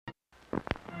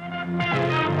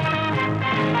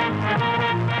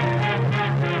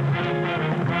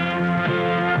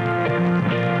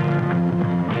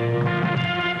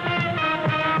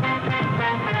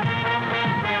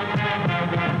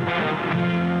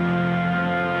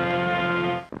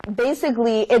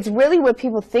basically, it's really what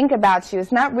people think about you.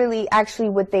 It's not really actually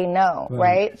what they know,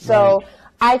 right? So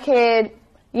I could,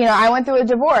 I went through a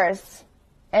divorce,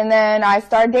 and then I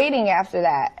started dating after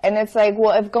that. And it's like,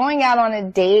 well, if going out on a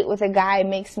date with a guy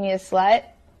makes me a slut,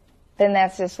 then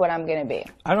that's just what I'm going to be.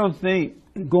 I don't think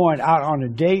going out on a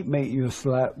date makes you a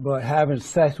slut, but having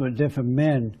sex with different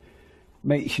men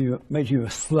makes you a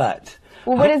slut.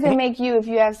 Well, what does it make you if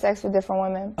you have sex with different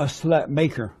women? A slut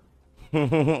maker. A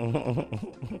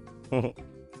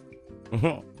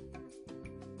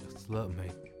slut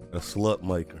maker. A slut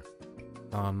maker.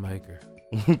 Thon maker.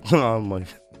 Thon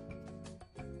maker.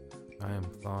 I am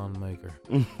thon maker.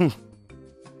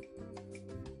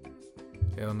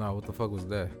 Hell no, what the fuck was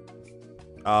that?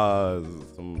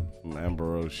 Some Amber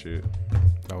Rose shit.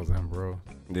 That was Amber Rose.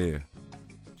 Yeah.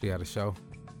 She had a show?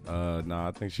 Nah,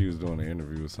 I think she was doing an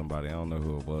interview with somebody. I don't know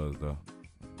who it was though.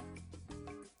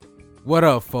 What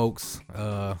up, folks?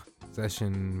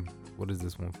 Session, what is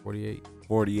this one, 48?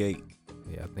 48.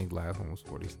 Yeah, I think last one was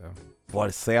 47.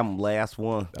 47, last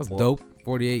one. That's dope.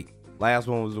 48. Last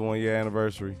one was the 1 year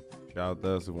anniversary. Shout out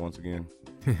to us once again.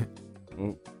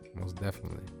 Most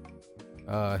definitely.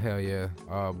 Hell yeah.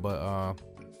 But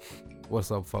what's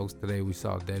up, folks? Today we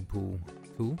saw Deadpool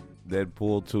 2.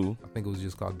 Deadpool 2. I think it was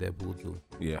just called Deadpool 2.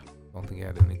 Yeah. Don't think it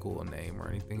had any cool name or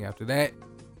anything after that.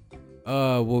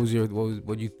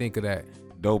 What you think of that?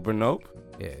 Dope or nope?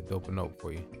 Yeah, dope or nope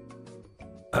for you.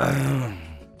 I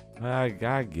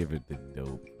give it the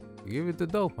dope. You give it the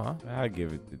dope, huh? I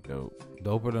give it the dope.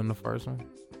 Doper than the first one?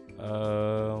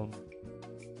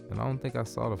 And I don't think I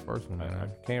saw the first one. I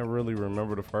can't really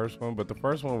remember the first one, but the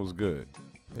first one was good.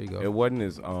 There you go. It wasn't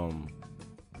as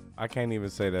I can't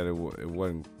even say that it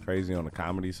wasn't crazy on the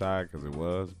comedy side because it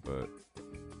was, but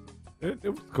it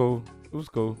was cool. It was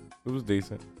cool. It was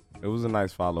decent. It was a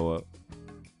nice follow up.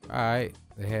 All right,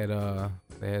 they had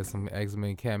some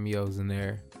X-Men cameos in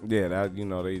there. Yeah, that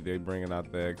they bringing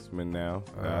out the X-Men now.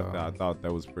 I thought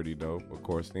that was pretty dope. Of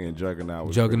course, seeing Juggernaut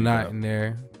was Juggernaut in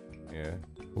there. Yeah.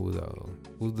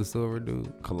 Who's the silver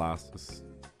dude? Colossus.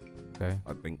 Okay.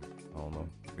 I don't know.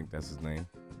 I think that's his name.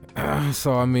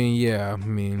 So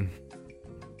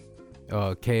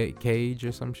Cage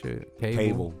or some shit.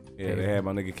 Cable. Yeah, they had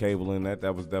my nigga Cable in that.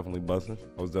 That was definitely busting.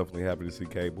 I was definitely happy to see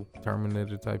Cable.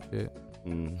 Terminator type shit.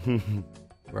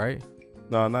 Right?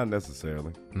 No, not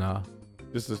necessarily. Nah.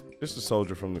 Just a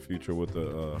soldier from the future with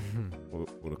a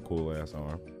with a cool ass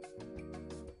arm,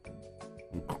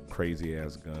 crazy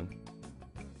ass gun.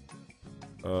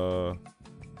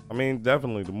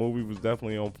 Definitely the movie was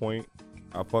definitely on point.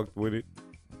 I fucked with it.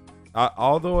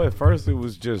 Although at first it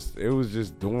was just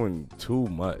doing too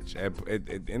much.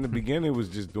 In the beginning, it was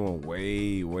just doing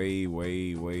way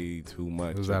too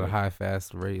much. It was at a high,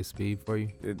 fast rate of speed for you?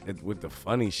 With the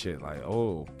funny shit, like,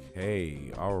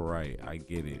 okay, all right, I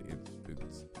get it.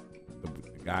 It's the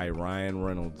guy Ryan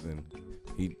Reynolds, and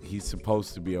he's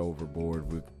supposed to be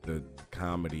overboard with the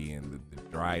comedy and the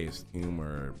driest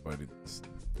humor, but it's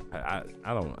I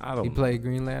don't. He played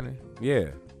Green Lantern?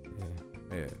 Yeah.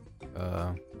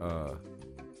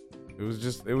 It was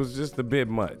just a bit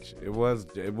much. It was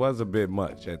a bit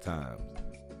much at times,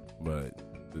 but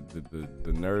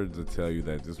the nerds will tell you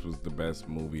that this was the best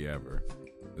movie ever.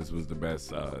 This was the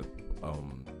best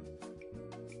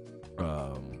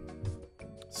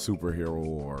superhero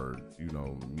or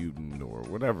mutant or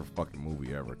whatever fucking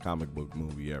movie ever, comic book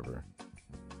movie ever.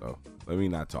 So let me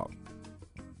not talk.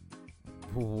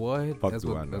 What? That's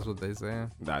what they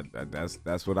saying.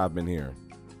 That's what I've been hearing.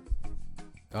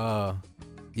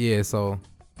 Yeah, so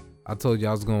I told you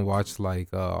I was gonna watch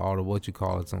like all the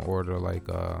in order, like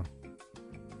the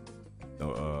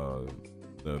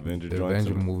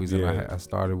Avenger movies. Yeah. And I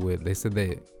started with, they said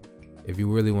that if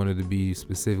you really wanted to be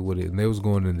specific with it, and they was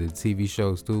going into TV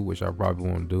shows too, which I probably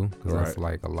won't do because that's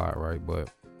like a lot, right?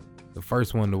 But the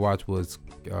first one to watch was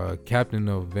Captain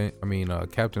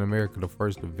America: The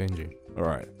First Avenger. All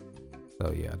right.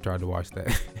 So yeah, I tried to watch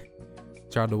that.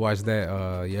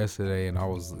 Yesterday, and I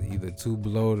was either too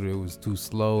bloated or it was too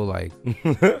slow. Like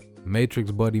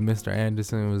Matrix buddy Mr.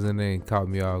 Anderson was in there and caught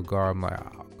me off guard. I'm like,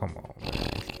 oh, come on, man.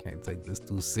 Can't take this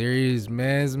too serious,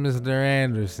 man. It's Mr.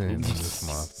 Anderson this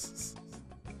month.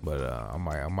 But I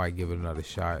might give it another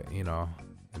shot, and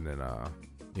then of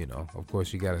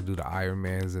course you gotta do the Iron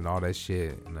Mans and all that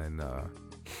shit, and then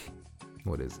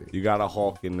what is it? You got a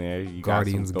Hulk in there. You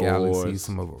Guardians got some Galaxy,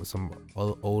 some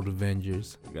old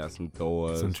Avengers. You got some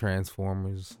Thors. Some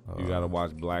Transformers. You gotta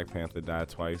watch Black Panther die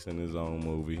twice in his own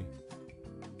movie.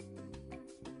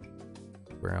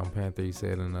 Brown Panther, he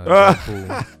said in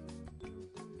Deadpool.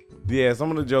 Yeah, some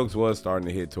of the jokes was starting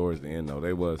to hit towards the end though.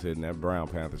 They was hitting. That Brown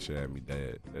Panther shit had me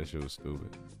dead. That shit was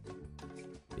stupid.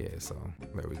 Yeah, so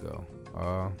there we go.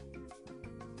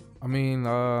 I mean,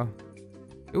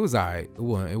 it was alright. It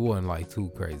wasn't like too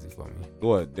crazy for me.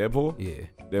 What, Deadpool? Yeah.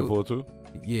 Deadpool 2?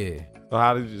 Yeah.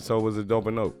 So was it dope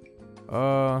and nope?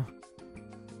 I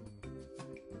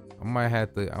might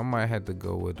have to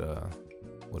go with a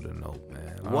nope,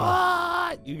 man.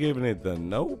 What? You giving it the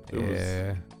nope?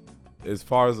 Yeah. As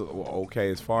far as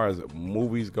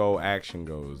movies go, action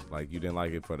goes, like you didn't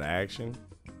like it for the action?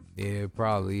 Yeah,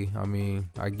 probably. I mean,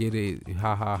 I get it.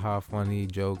 Ha ha ha, funny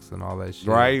jokes and all that shit.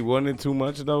 Right? Wasn't it too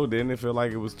much though? Didn't it feel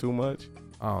like it was too much?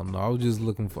 I don't know. I was just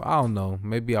looking for. I don't know.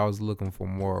 Maybe I was looking for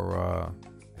more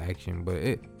action, but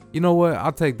you know what?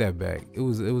 I'll take that back. It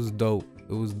was dope.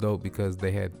 It was dope because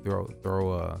they had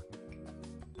throw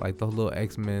like the little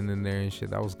X-Men in there and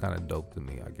shit. That was kind of dope to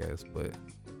me, I guess. But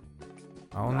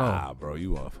I don't know. Nah, bro,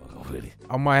 you want to fuck with it.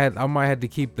 I might have to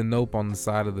keep the nope on the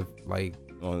side of the like.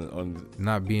 On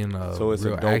not being a so it's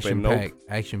real a dope action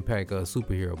and pack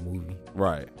superhero movie.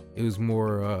 Right. It was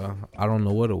more I don't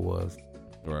know what it was.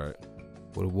 Right.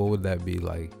 What would that be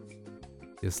like?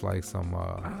 Just like some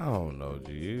I don't know,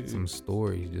 G. Some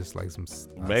story, just like some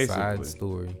basically side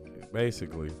story.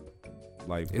 Basically,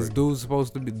 like is dude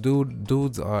supposed to be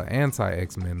dude's anti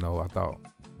X-Men though? I thought.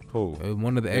 Who?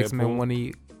 One of the X-Men one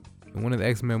of the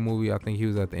X-Men movie. I think he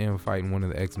was at the end fighting one of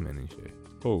the X-Men and shit.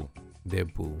 Who?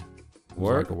 Deadpool. It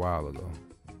was like a while ago.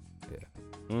 Yeah.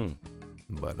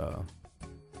 But I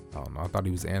don't know. I thought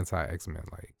he was anti X-Men,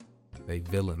 like they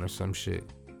villain or some shit.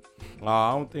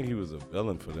 I don't think he was a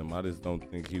villain for them. I just don't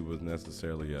think he was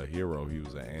necessarily a hero. He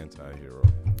was an anti-hero.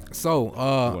 So he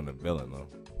wasn't a villain though.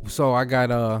 So I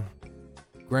got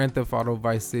Grand Theft Auto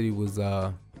Vice City was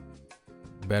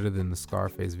better than the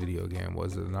Scarface video game,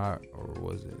 was it not? Or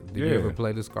was it? Did you ever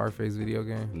play the Scarface video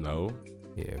game? No.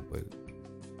 Yeah, but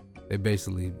they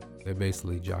basically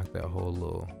jocked that whole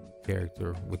little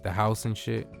character with the house and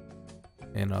shit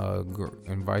in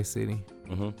Vice City.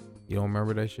 Mm-hmm. You don't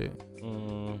remember that shit?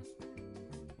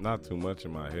 Not too much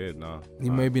in my head, nah.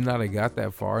 You maybe not have got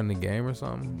that far in the game or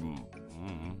something?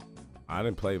 I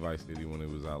didn't play Vice City when it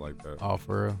was out like that. Oh,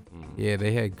 for real? Mm-hmm. Yeah,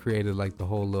 they had created like the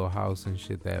whole little house and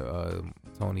shit that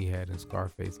Tony had in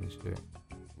Scarface and shit.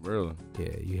 Really?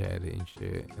 Yeah, you had it and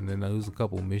shit. And then there was a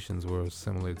couple missions where it was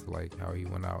similar to like how he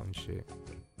went out and shit.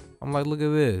 I'm like, look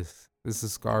at this. This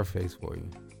is Scarface for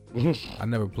you. I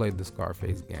never played the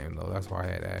Scarface game though. That's why I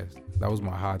had asked. That was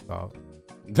my hot thought.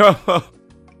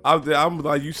 I'm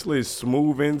like, you slid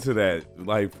smooth into that.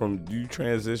 Like you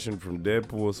transitioned from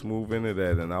Deadpool smooth into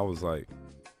that, and I was like,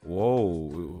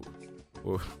 whoa.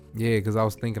 Yeah, because I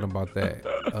was thinking about that.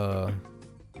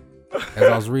 As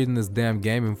I was reading this damn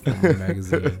Game Informer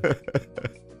magazine,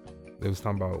 they was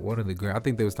talking about I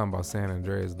think they was talking about San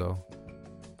Andreas though.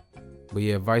 But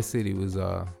yeah, Vice City was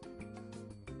it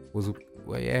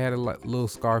had a little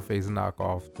Scarface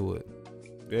knockoff to it.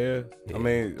 Yeah. I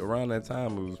mean, around that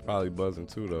time it was probably buzzing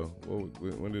too though.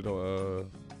 When did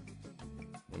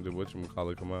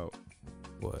whatchamacallit come out?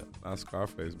 What? Not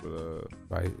Scarface, but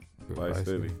Vice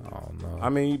City. I don't know. I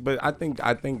mean, but I think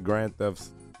Grand Theft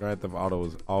Auto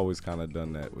has always kind of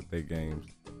done that with their games.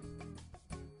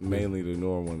 Mainly the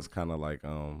newer ones, kind of like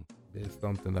there's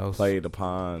something else played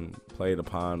upon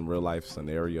real life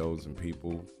scenarios and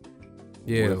people.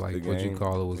 Yeah, like what you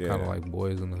call it was kind of like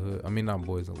Boys in the Hood. I mean, not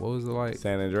Boys in. What was it like?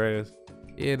 San Andreas.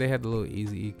 Yeah, they had the little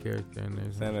Eazy-E character in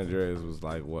there. San Andreas was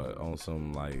like what, on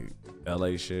some like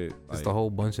LA shit. Just a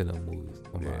whole bunch of them movies.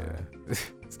 Come on.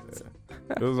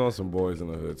 It was on some Boys in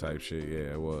the Hood type shit.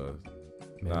 Yeah, it was.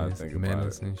 Menace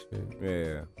and shit.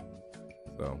 Yeah.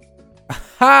 So.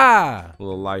 Ha!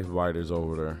 Little life biters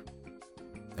over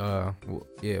there.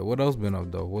 Yeah. What else been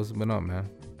up though? What's been up, man?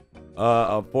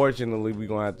 Unfortunately, we're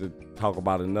gonna have to talk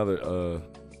about another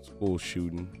school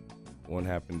shooting. One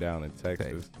happened down in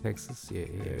Texas. Texas, yeah.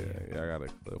 I got a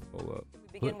clip pull up.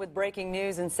 Begin with breaking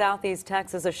news in Southeast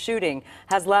Texas. A shooting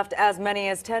has left as many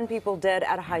as 10 people dead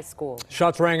at a high school.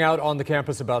 Shots rang out on the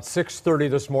campus about 6:30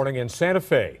 this morning in Santa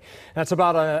Fe. That's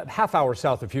about a half hour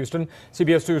south of Houston.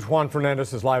 CBS News' Juan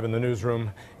Fernandez is live in the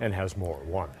newsroom and has more.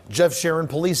 Juan. Jeff Sharon,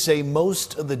 police say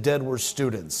most of the dead were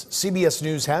students. CBS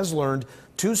News has learned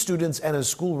 2 students and a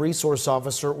school resource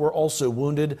officer were also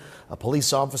wounded. A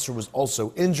police officer was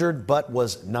also injured but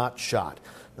was not shot.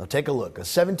 Now take a look. A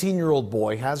 17-year-old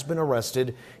boy has been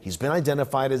arrested. He's been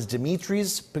identified as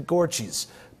Dimitris Pigorchis,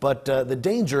 but the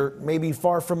danger may be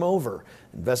far from over.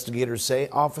 Investigators say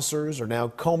officers are now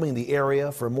combing the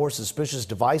area for more suspicious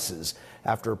devices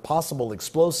after possible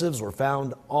explosives were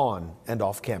found on and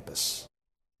off campus.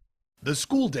 The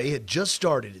school day had just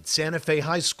started at Santa Fe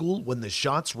High School when the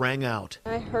shots rang out.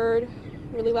 I heard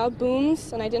really loud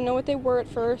booms, and I didn't know what they were at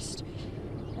first.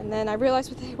 And then I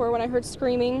realized what they were when I heard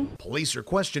screaming. Police are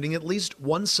questioning at least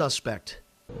one suspect.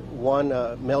 One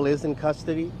male is in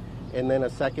custody, and then a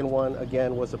second one,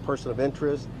 again, was a person of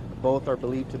interest. Both are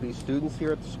believed to be students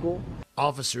here at the school.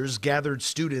 Officers gathered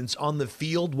students on the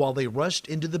field while they rushed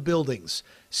into the buildings.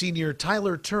 Senior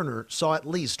Tyler Turner saw at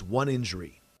least one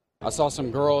injury. I saw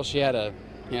some girl, she had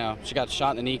she got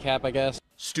shot in the kneecap, I guess.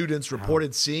 Students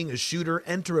reported seeing a shooter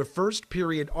enter a first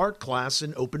period art class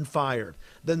and open fire.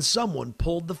 Then someone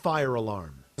pulled the fire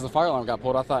alarm. The fire alarm got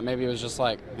pulled. I thought maybe it was just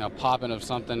like, popping of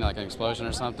something, like an explosion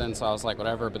or something. So I was like,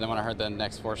 whatever. But then when I heard the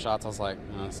next 4 shots, I was like,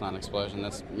 no, it's not an explosion.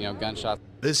 That's, gunshots.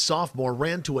 This sophomore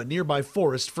ran to a nearby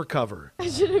forest for cover. I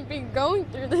shouldn't be going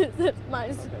through this at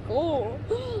my school.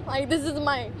 Like, this is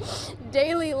my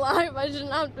daily life. I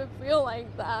shouldn't have to feel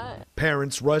like that.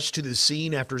 Parents rushed to the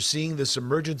scene after seeing this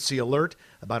emergency alert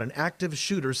about an active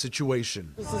shooter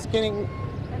situation. This is getting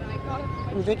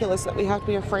ridiculous that we have to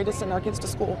be afraid to send our kids to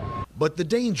school. But the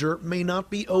danger may not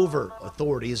be over.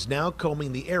 Authorities now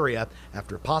combing the area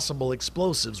after possible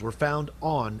explosives were found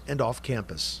on and off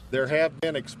campus. There have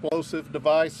been explosive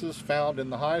devices found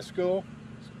in the high school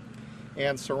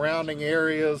and surrounding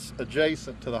areas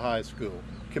adjacent to the high school.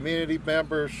 Community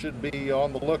members should be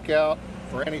on the lookout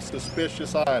for any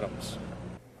suspicious items.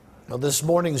 Now, this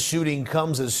morning's shooting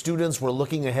comes as students were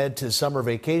looking ahead to summer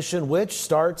vacation, which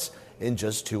starts in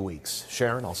just 2 weeks.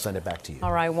 Sharon, I'll send it back to you.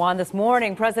 All right, Juan, this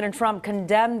morning, President Trump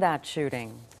condemned that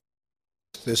shooting.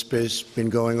 This has been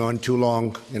going on too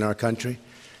long in our country,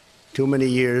 too many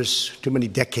years, too many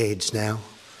decades now.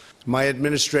 My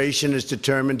administration is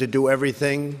determined to do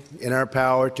everything in our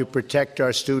power to protect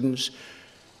our students,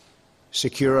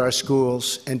 secure our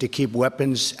schools, and to keep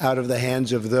weapons out of the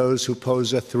hands of those who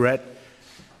pose a threat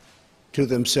to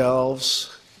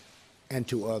themselves and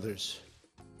to others.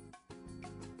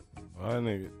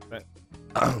 Remember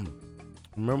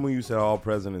when you said all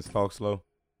presidents talk slow?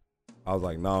 I was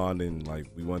like, no, and then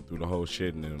we went through the whole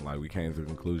shit, and then we came to the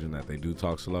conclusion that they do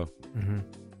talk slow. Mm-hmm.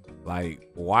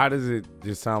 Why does it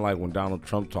just sound like when Donald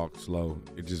Trump talks slow,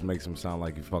 it just makes him sound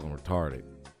like he's fucking retarded?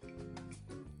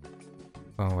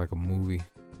 Sound like a movie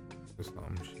or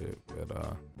some shit.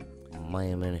 But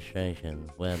my administration,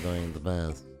 we're doing the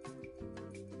best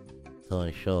to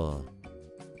ensure.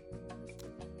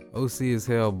 OC as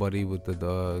hell, buddy, with the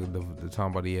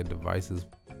talking about he had devices.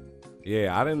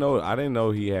 Yeah, I didn't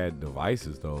know he had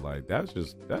devices though. That's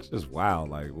just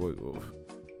wild.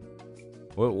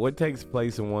 What takes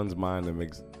place in one's mind that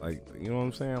makes you know what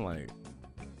I'm saying?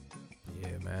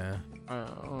 Yeah, man. I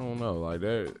don't know.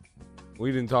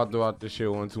 We didn't talk about this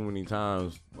shit one too many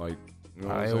times. You know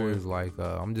what I always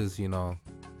I'm just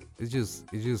it's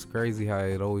just crazy how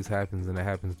it always happens, and it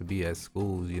happens to be at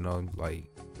schools.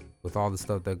 With all the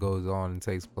stuff that goes on and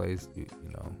takes place, you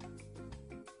know,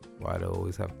 why they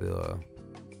always have to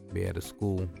be at a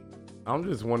school. I'm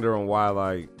just wondering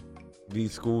why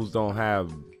these schools don't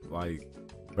have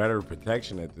better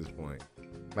protection at this point.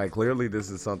 Clearly this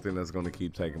is something that's going to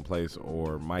keep taking place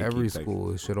or might every keep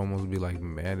school. It should almost be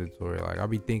mandatory. I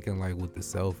be thinking with the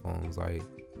cell phones,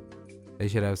 they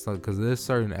should have some, because there's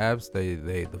certain apps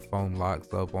the phone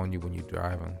locks up on you when you're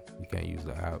driving. You can't use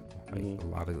the app. A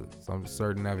lot of some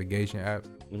certain navigation apps.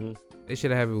 Mm-hmm. They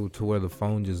should have it to where the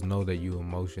phone just know that you in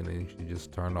motion and you should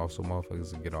just turn off so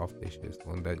motherfuckers to get off their shit.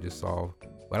 So that just solve.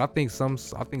 But I think some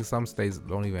states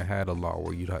don't even have a law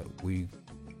where you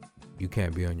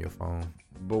can't be on your phone.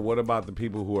 But what about the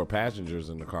people who are passengers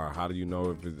in the car? How do you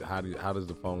know how does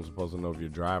the phone supposed to know if you're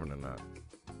driving or not?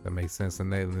 That makes sense,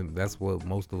 and that's what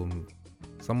most of them.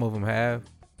 Some of them have,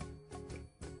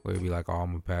 where it'd be oh,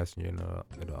 I'm a passenger, and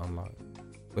it'll unlock.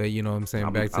 But you know what I'm saying?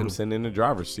 I'm sitting in the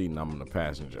driver's seat and I'm in the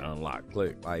passenger, unlock,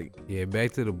 click. Yeah,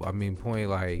 back to the point,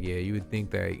 yeah, you would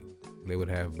think that they would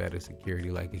have better security.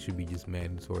 It should be just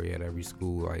mandatory at every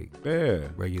school,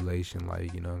 regulation,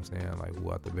 you know what I'm saying?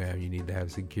 Who out the bam, you need to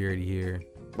have security here.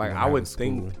 I would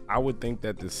think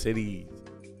that the city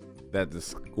that the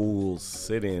schools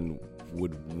sit in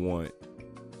would want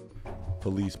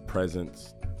police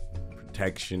presence,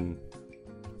 protection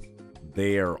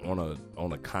there on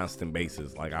a constant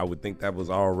basis. I would think that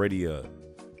was already a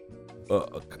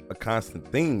constant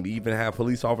thing to even have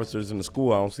police officers in the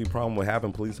school. I don't see a problem with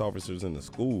having police officers in the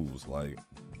schools.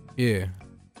 Yeah.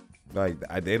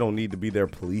 They don't need to be there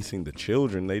policing the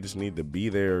children. They just need to be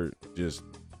there just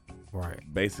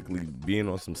basically being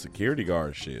on some security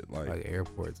guard shit. Like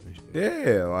airports and shit.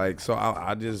 Yeah, so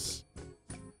I just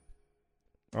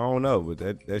I don't know, but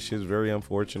that shit's very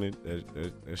unfortunate.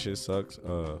 That shit sucks.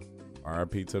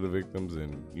 RIP to the victims,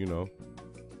 and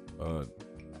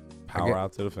power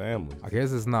out to the families. I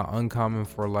guess it's not uncommon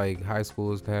for high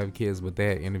schoolers to have kids, but they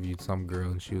had interviewed some girl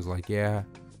and she was like, yeah,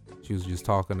 She was just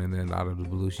talking, and then out of the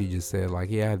blue, she just said like,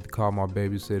 "Yeah, I had to call my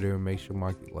babysitter and make sure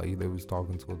they was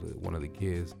talking to one of the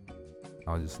kids."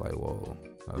 I was just like, "Whoa."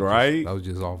 Right? That was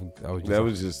just off. That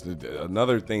was just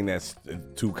another thing that's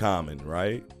too common,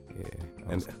 right? Yeah.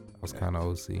 I was kind of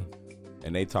OC.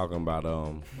 And they talking about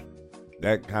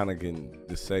that kind of can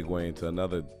just segue into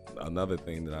another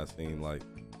thing that I seen, like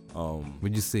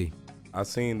what'd you see? I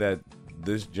seen that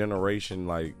this generation,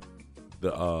 like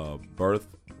the birth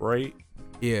rate,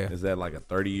 is that like a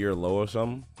 30-year low or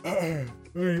something?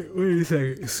 Wait a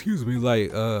second. Excuse me.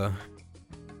 Like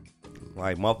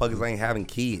motherfuckers ain't having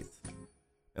kids,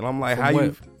 and I'm like,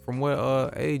 from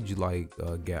what age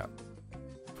gap?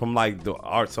 From like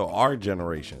our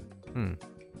generation.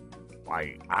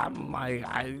 Like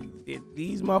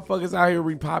these motherfuckers out here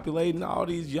repopulating, all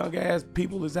these young ass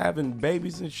people is having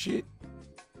babies and shit.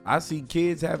 I see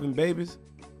kids having babies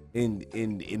and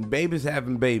babies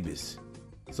having babies.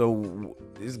 So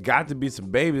there's got to be some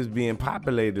babies being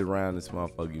populated around this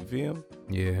motherfucker, you feel me?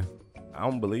 Yeah. I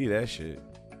don't believe that shit.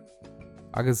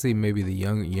 I can see maybe the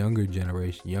younger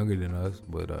generation, younger than us,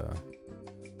 but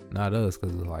not us,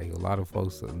 because like a lot of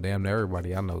folks, damn near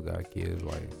everybody I know got kids.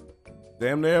 Like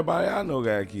damn near everybody I know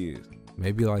got kids.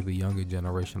 Maybe like the younger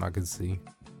generation I could see.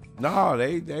 No,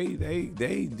 they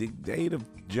the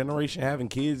generation having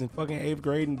kids in fucking 8th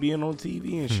grade and being on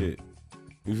TV and shit.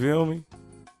 You feel me?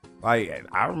 Like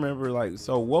I remember, like,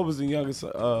 so what was the youngest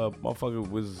motherfucker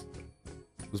was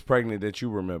pregnant that you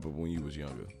remember when you was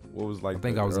younger? What was like? I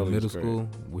think I was in middle school,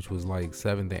 which was like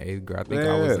 7th and 8th grade. I think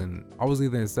I was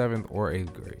either in 7th or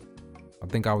 8th grade. I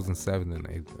think I was in 7th and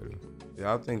 8th grade.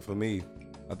 Yeah, I think for me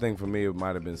it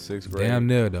might have been 6th grade. Damn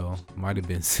near though, might have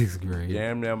been 6th grade.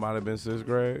 Damn near might have been 6th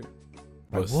grade.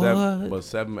 Like, but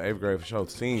 7th, 8th grade for sure.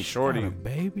 Seeing Shorty,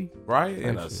 baby, right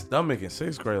in a stomach in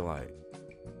 6th grade, like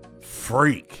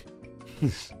freak.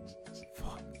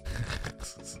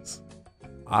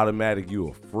 Automatic, you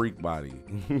a freak body.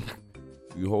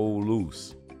 You hold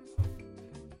loose.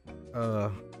 Yeah.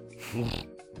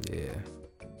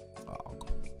 Oh.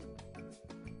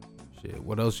 Shit.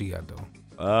 What else you got though?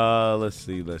 Let's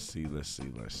see.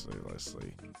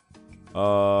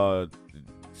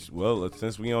 Well,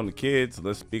 since we on the kids,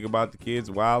 let's speak about the kids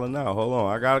wilding out. Hold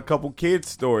on, I got a couple kids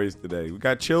stories today. We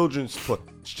got children's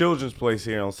place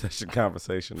here on Session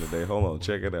Conversation today. Hold on,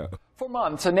 check it out. For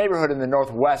months, a neighborhood in the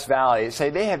Northwest Valley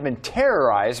say they have been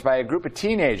terrorized by a group of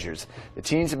teenagers. The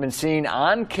teens have been seen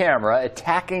on camera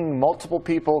attacking multiple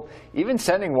people, even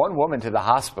sending one woman to the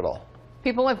hospital.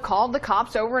 People have called the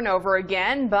cops over and over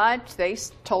again, but they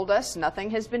told us nothing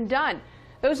has been done.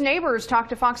 Those neighbors talked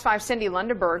to Fox 5's Cindy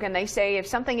Lundeberg, and they say if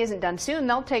something isn't done soon,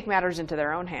 they'll take matters into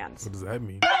their own hands. What does that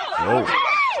mean? Stop!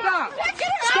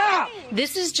 Stop!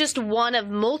 This is just one of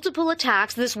multiple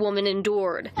attacks this woman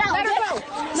endured. Let her go!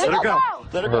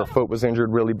 Let her go! Her foot was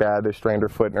injured really bad. They strained her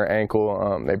foot and her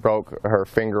ankle. They broke her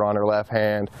finger on her left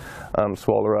hand,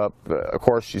 swelled her up. Of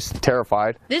course, she's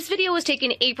terrified. This video was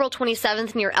taken April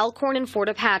 27th near Elkhorn in Fort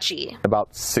Apache.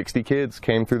 About 60 kids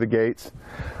came through the gates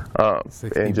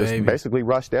and just basically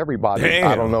rushed everybody. Damn.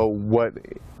 I don't know what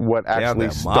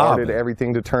actually started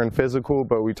everything to turn physical,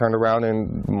 but we turned around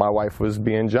and my wife was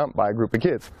being jumped by a group of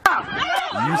kids.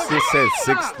 You just said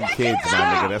 60 kids, my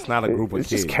nigga. That's not a group of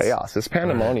kids. It's just chaos. It's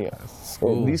pandemonium.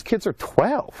 These kids are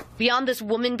 12. Beyond this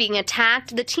woman being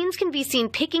attacked, the teens can be seen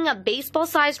picking up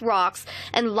baseball-sized rocks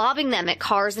and lobbing them at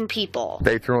cars and people.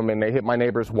 They threw them and they hit my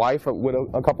neighbor's wife with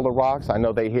a couple of rocks. I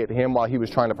know they hit him while he was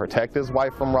trying to protect his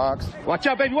wife from rocks. Watch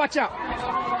out, baby, watch out.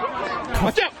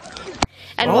 Watch out.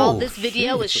 And while this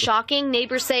video is shocking,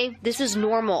 neighbors say this is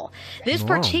normal. This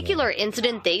particular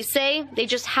incident, they say, they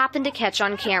just happened to catch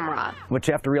on camera. What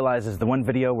you have to realize is the one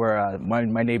video where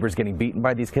my neighbor's getting beaten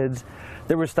by these kids,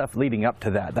 there was stuff leading up to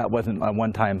that. That wasn't a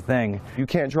one-time thing. You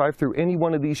can't drive through any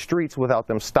one of these streets without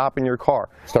them stopping your car.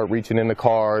 Start reaching in the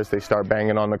cars, they start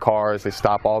banging on the cars, they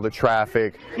stop all the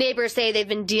traffic. Neighbors say they've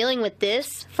been dealing with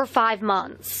this for 5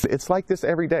 months. It's like this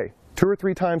every day. 2 or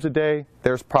 3 times a day,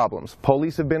 there's problems.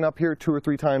 Police have been up here 2 or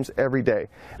 3 times every day.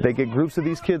 They get groups of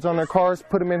these kids on their cars,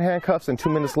 put them in handcuffs, and 2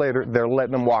 minutes later, they're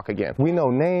letting them walk again. We know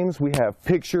names, we have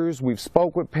pictures, we've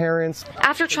spoke with parents.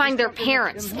 After trying their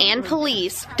parents and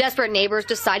police, desperate neighbors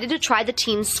decided to try the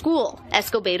teen's school,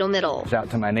 Escobedo Middle. Out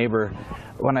to my neighbor,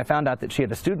 when I found out that she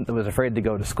had a student that was afraid to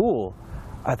go to school,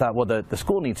 I thought, well, the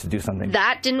school needs to do something.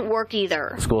 That didn't work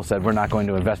either. The school said, we're not going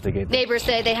to investigate this. Neighbors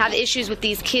say they have issues with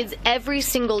these kids every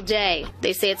single day.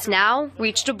 They say it's now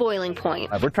reached a boiling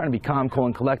point. We're trying to be calm, cool,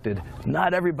 and collected.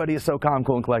 Not everybody is so calm,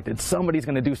 cool, and collected. Somebody's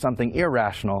going to do something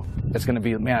irrational. It's going to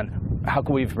be, man, how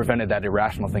could we have prevented that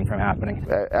irrational thing from happening?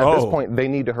 At this point, they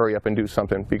need to hurry up and do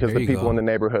something because the people in the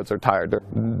neighborhoods are tired.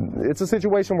 It's a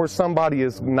situation where somebody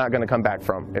is not going to come back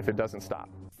from if it doesn't stop.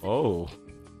 Oh.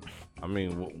 I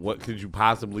mean, what could you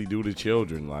possibly do to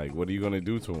children? Like, what are you going to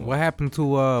do to them? What happened to,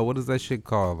 what is that shit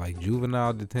called? Like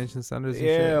juvenile detention centers and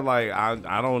Yeah, shit? like,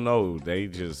 I don't know. I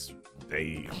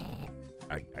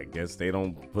guess they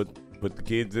don't put the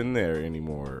kids in there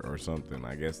anymore or something.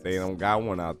 I guess they don't got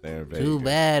one out there in Vegas. Too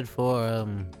bad for,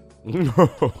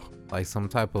 like some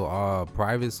type of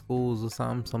private schools or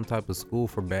something? Some type of school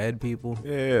for bad people?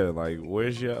 Yeah, like,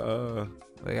 where's your,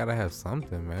 They gotta have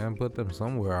something, man. Put them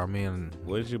somewhere. I mean,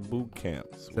 where's your boot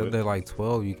camps? Said they're like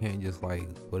 12. You can't just like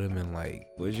put them in like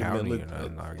Where's your county or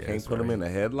nothing. I guess, can't put them in a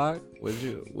headlock?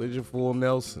 Where's your full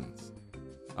Nelsons?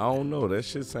 I don't know. That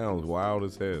shit sounds wild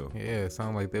as hell. Yeah, it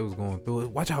sounded like they was going through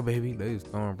it. Watch out, baby. They was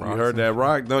throwing rocks. You heard that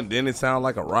rock? Didn't it sound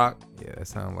like a rock? Yeah, it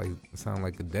sounded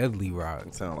like a deadly rock.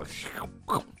 It sounded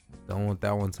like. Don't want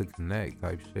that one to connect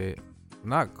type shit.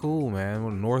 Not cool,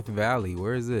 man. North Valley.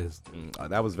 Where is this?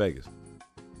 That was Vegas.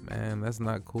 Man, that's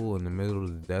not cool in the middle of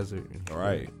the desert. All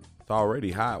right. It's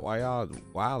already hot. Why y'all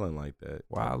wilding like that?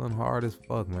 Wilding hard as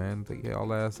fuck, man. Take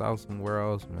y'all ass out somewhere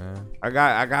else, man. I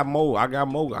got more. I got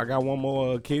one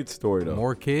more kid story though.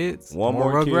 More kids? One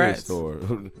more kid Rugrats?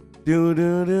 story. do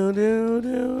do do do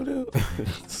do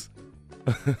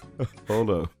do. Hold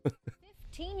up.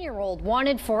 15-year-old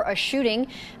wanted for a shooting.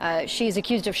 She's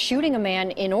accused of shooting a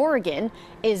man in Oregon,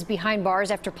 is behind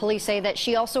bars after police say that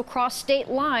she also crossed state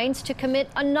lines to commit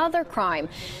another crime.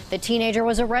 The teenager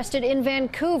was arrested in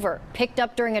Vancouver, picked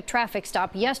up during a traffic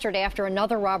stop yesterday after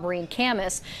another robbery in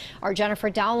Camas. Our Jennifer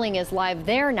Dowling is live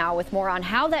there now with more on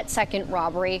how that second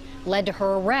robbery led to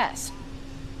her arrest.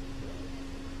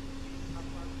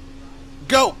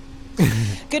 Go!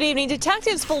 Good evening.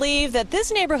 Detectives believe that this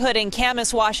neighborhood in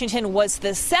Camas, Washington was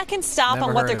the second stop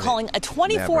on what they're calling a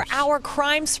 24-hour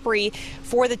crime spree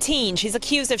for the teen. She's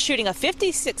accused of shooting a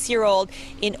 56-year-old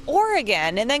in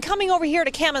Oregon and then coming over here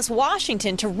to Camas,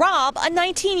 Washington to rob a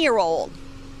 19-year-old.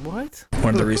 What?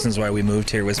 One of the reasons why we moved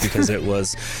here was because it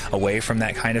was away from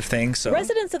that kind of thing. So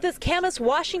residents of this Camas,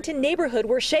 Washington neighborhood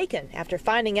were shaken after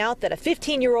finding out that a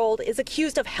 15-year-old is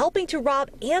accused of helping to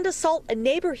rob and assault a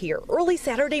neighbor here early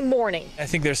Saturday morning. I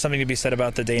think there's something to be said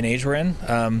about the day and age we're in.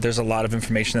 There's a lot of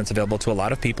information that's available to a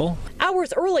lot of people.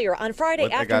 Hours earlier on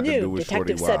Friday afternoon,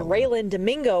 detectives said Raylan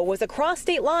Domingo was across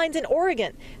state lines in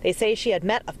Oregon. They say she had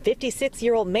met a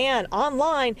 56-year-old man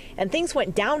online and things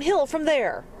went downhill from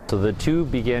there. So the two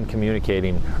began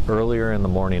communicating earlier in the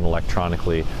morning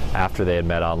electronically after they had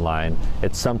met online.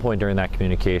 At some point during that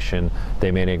communication,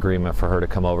 they made an agreement for her to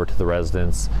come over to the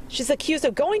residence. She's accused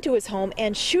of going to his home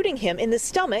and shooting him in the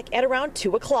stomach at around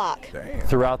 2 o'clock.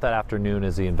 Throughout that afternoon,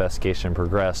 as the investigation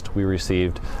progressed, we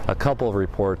received a couple of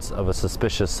reports of a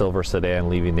suspicious silver sedan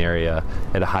leaving the area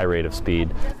at a high rate of speed.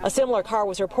 A similar car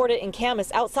was reported in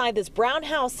Camas outside this brown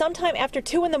house sometime after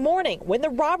 2 in the morning when the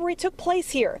robbery took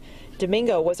place here.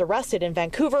 Domingo was arrested in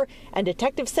Vancouver, and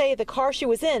detectives say the car she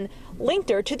was in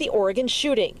linked her to the Oregon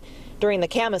shooting. During the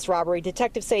Camas robbery,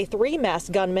 detectives say 3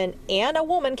 masked gunmen and a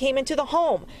woman came into the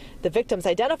home. The victims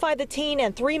identified the teen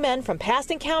and 3 men from past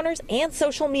encounters and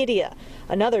social media.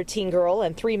 Another teen girl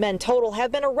and 3 men total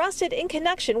have been arrested in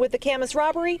connection with the Camas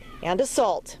robbery and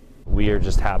assault. We are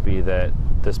just happy that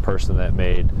this person that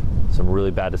made some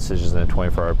really bad decisions in a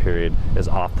 24-hour period is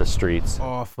off the streets.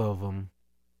 Off of them.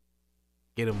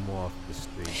 Get them off the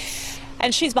street.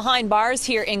 And she's behind bars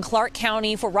here in Clark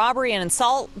County for robbery and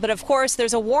assault. But of course,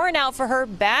 there's a warrant out for her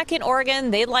back in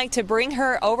Oregon. They'd like to bring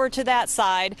her over to that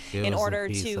side in order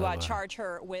to charge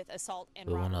her with assault and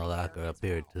robbery. We want to lock her up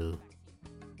here too.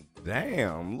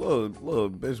 Damn, little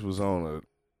bitch was on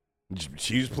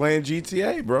she was playing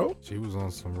GTA, bro. She was on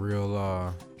some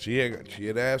real she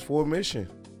had asked for a mission.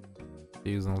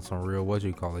 She was on some real, what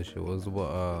you call it shit? Was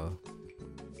what?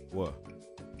 What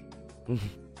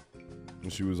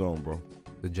she was on, bro?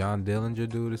 The John Dillinger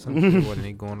dude or something? Wasn't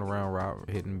he going around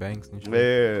hitting banks and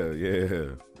shit?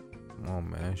 Yeah. Come on,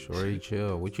 man. Shorty,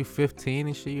 chill. What, you 15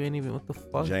 and shit? You ain't even, what the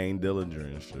fuck? Jane Dillinger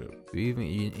and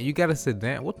shit. You got a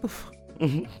sedan? What the fuck?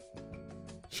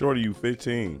 Shorty, you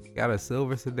 15. Got a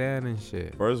silver sedan and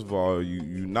shit. First of all,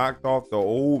 you knocked off the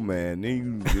old man.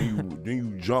 Then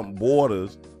you jump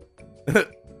borders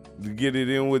to get it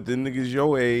in with the niggas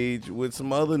your age with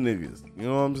some other niggas. You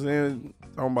know what I'm saying?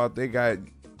 Talking about they got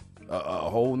a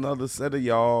whole nother set of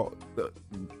y'all.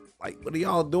 Like, what are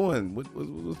y'all doing?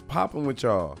 What's popping with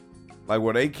y'all? Like,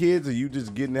 were they kids or you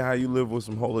just getting it how you live with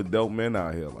some whole adult men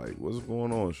out here? Like, what's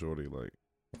going on, shorty? Like,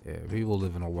 yeah, people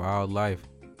living a wild life.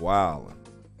 Wild.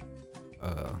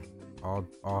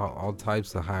 all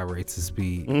types of high rates of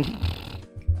speed.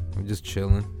 I'm just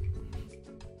chilling.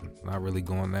 Not really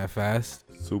going that fast.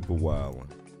 Super wilding.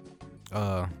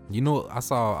 You know, I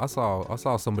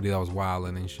saw somebody that was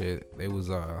wilding and shit. They was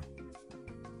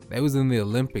in the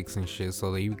Olympics and shit,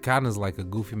 so they kind of like a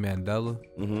Goofy Mandela.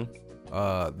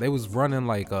 They was running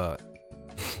like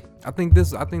I think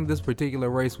this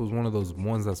particular race was one of those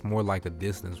ones that's more like a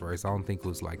distance race. I don't think it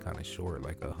was like kind of short,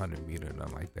 like 100 meter or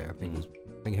nothing like that. I think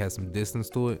it had some distance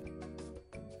to it.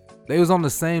 They was on the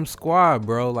same squad,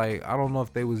 bro. Like, I don't know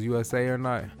if they was USA or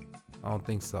not. I don't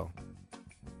think so.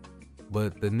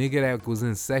 But the nigga that was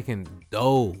in second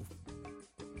dove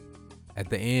at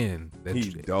the end.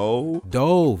 He dove?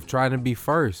 Dove, trying to be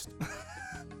first.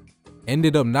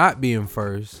 Ended up not being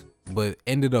first, but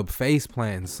ended up face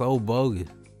planting so bogus.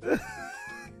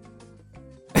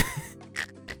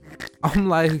 I'm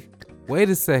like, wait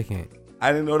a second.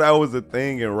 I didn't know that was a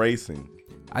thing in racing.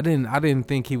 I didn't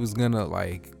think he was gonna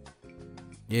like,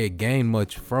 gain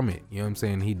much from it. You know what I'm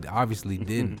saying? He obviously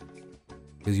didn't.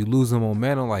 Cause you lose the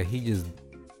momentum, like he just.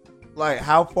 Like,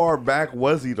 how far back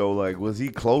was he though? Like, was he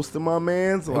close to my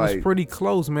man's? It was pretty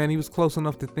close, man. He was close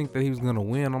enough to think that he was gonna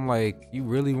win. I'm like, you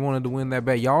really wanted to win that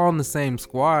bad? Y'all on the same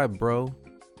squad, bro.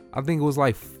 I think it was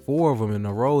like 4 of them in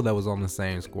a row that was on the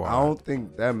same squad. I don't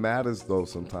think that matters though.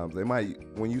 Sometimes they might.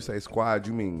 When you say squad,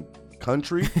 you mean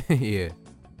country? Yeah.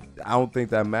 I don't think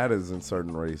that matters in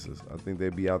certain races. I think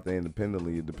they'd be out there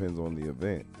independently. It depends on the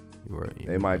event. Right.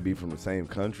 They might be from the same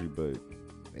country, but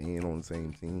they ain't on the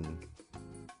same team.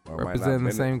 Representing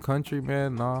the same country,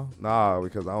 man? Nah,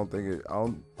 because I don't think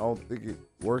it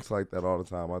works like that all the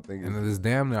time. I think and it's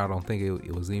damn near. I don't think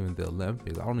it was even the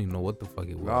Olympics. I don't even know what the fuck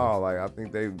it was. No, like I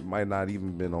think they might not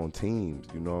even been on teams.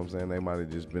 You know what I'm saying? They might have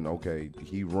just been, okay,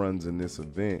 he runs in this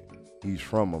event. He's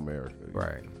from America.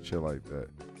 Right. Shit like that.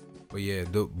 But yeah,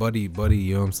 buddy,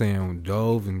 you know what I'm saying,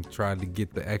 dove and tried to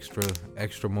get the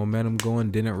extra momentum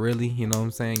going. Didn't really, you know what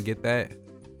I'm saying, get that.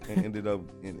 And ended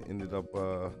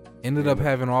up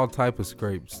having all type of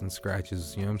scrapes and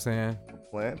scratches, you know what I'm saying?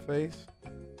 Plant face?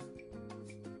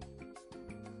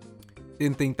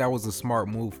 Didn't think that was a smart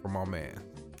move for my man.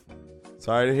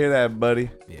 Sorry to hear that, buddy.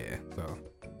 Yeah, so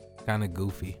kind of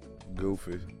goofy.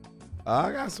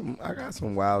 I got some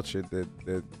wild shit that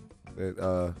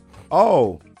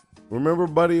remember,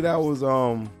 buddy, that was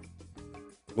well,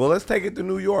 let's take it to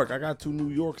New York. I got 2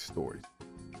 New York stories.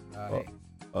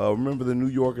 Remember the New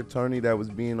York attorney that was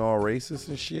being all racist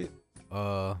and shit?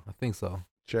 I think so.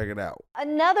 Check it out.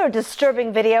 Another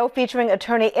disturbing video featuring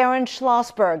attorney Aaron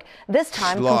Schlossberg, this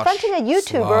time confronting a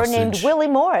YouTuber named Willie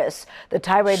Morris. The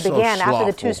tirade began after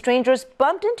the 2 strangers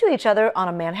bumped into each other on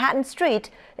a Manhattan street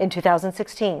in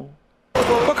 2016.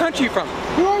 What country are you from?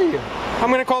 Who are you? I'm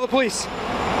going to call the police.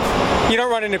 You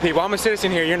don't run into people. I'm a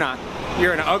citizen here. You're not.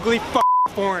 You're an ugly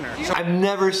foreigner. I've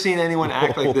never seen anyone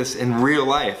act like this in real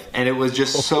life, and it was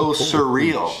just so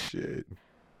surreal. Shit.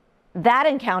 That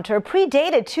encounter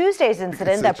predated Tuesday's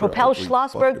incident that propelled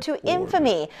Schlossberg to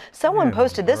infamy. Someone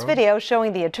posted this video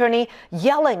showing the attorney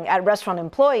yelling at restaurant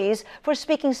employees for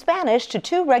speaking Spanish to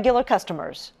 2 regular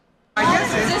customers. My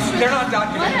guess is they're not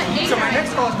documented. So my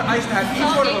next call is to ICE to have each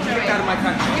one of them kicked out of my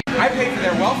country. I pay for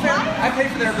their welfare. I pay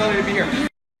for their ability to be here.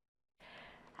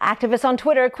 Activists on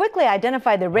Twitter quickly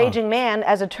identified the raging man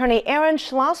as attorney Aaron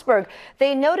Schlossberg.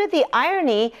 They noted the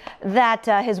irony that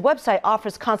his website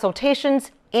offers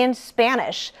consultations in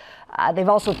Spanish. They've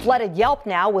also flooded Yelp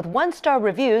now with 1-star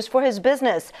reviews for his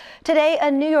business. Today,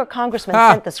 a New York congressman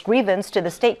sent this grievance to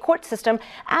the state court system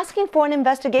asking for an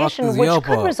investigation which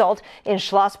could result in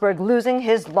Schlossberg losing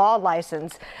his law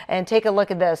license. And take a look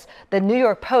at this. The New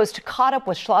York Post caught up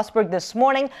with Schlossberg this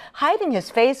morning, hiding his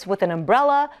face with an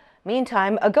umbrella.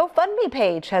 Meantime, a GoFundMe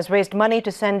page has raised money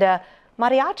to send a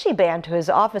mariachi band to his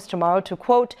office tomorrow to,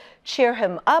 quote, cheer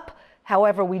him up.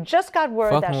 However, we just got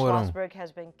word that Schlossberg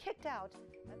has been kicked out.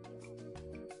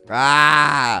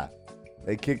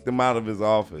 They kicked him out of his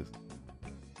office.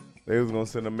 They was gonna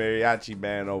send a mariachi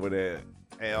band over there.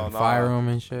 Hell no. Fire him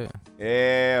and shit.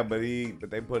 Yeah, but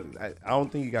they put. I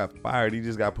don't think he got fired. He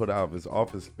just got put out of his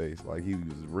office space. Like he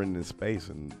was renting space,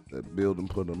 and the building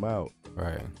put him out.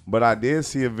 Right. But I did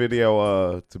see a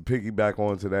video. To piggyback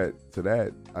onto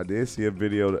that, I did see a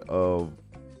video of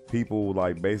people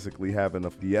like basically having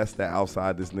a fiesta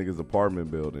outside this nigga's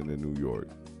apartment building in New York.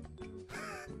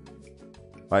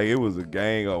 Like it was a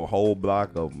gang, a whole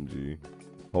block of them, G.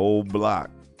 Whole block.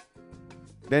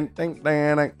 They was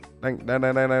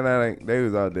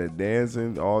out there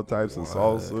dancing, all types of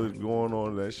salsa going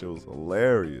on. That shit was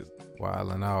hilarious.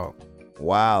 Wilding out.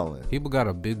 Wilding. People got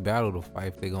a big battle to fight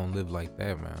if they gonna live like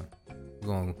that, man.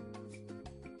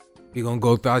 You gonna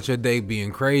go throughout your day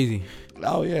being crazy.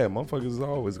 Oh yeah, motherfuckers is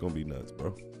always gonna be nuts,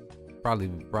 bro.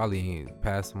 Probably ain't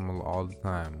pass them all the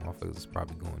time. Motherfuckers is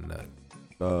probably going nuts.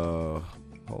 Hold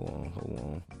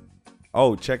on.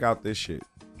 Oh, check out this shit.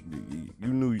 You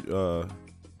knew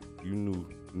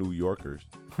New Yorkers.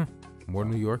 More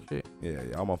New York shit? Yeah,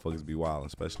 y'all motherfuckers be wild,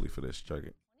 especially for this. Check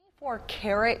it.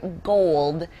 4-karat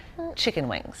gold chicken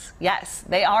wings. Yes,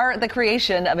 they are the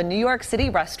creation of a New York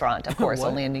City restaurant, of course,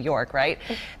 only in New York, right?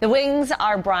 The wings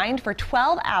are brined for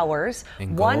 12 hours,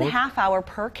 1/2 hour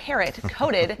per carat,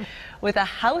 coated with a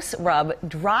house rub,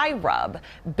 dry rub,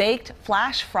 baked,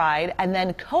 flash fried, and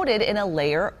then coated in a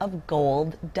layer of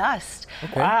gold dust.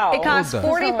 Okay. Wow. It costs Gold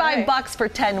dust. $45 for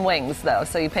 10 wings, though,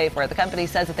 so you pay for it. The company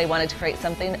says that they wanted to create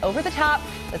something over the top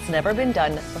that's never been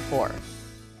done before.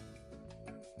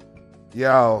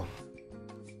 Yo,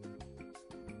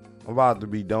 I'm about to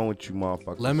be done with you,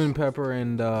 motherfuckers. Lemon pepper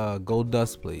and gold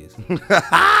dust, please.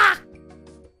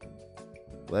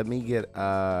 Let me get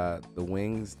the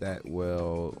wings that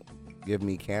will give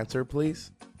me cancer,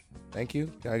 please. Thank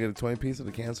you. Can I get a 20-piece of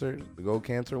the gold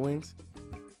cancer wings?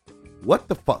 What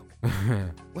the fuck?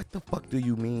 What the fuck do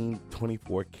you mean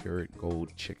 24-karat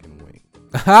gold chicken wing?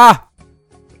 Ha!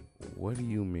 What do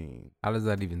you mean? How does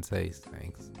that even taste?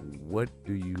 Thanks. What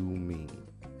do you mean?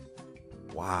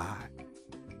 Why?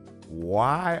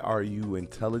 Why are you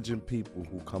intelligent people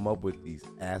who come up with these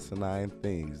asinine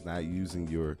things not using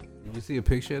your... Did you see a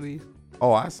picture of these?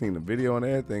 Oh, I seen the video and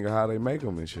everything of how they make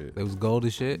them and shit. It was gold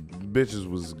as shit? Bitches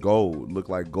was gold. Looked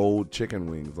like gold chicken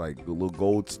wings. Like the little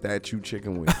gold statue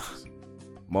chicken wings.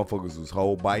 Motherfuckers was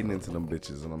whole biting into them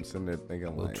bitches. And I'm sitting there thinking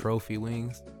Little like... trophy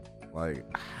wings? Like,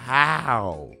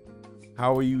 how?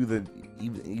 How are you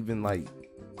even like...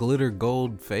 Glitter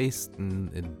gold face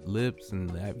and lips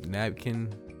and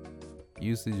napkin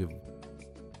usage of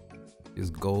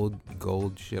just gold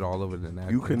shit all over the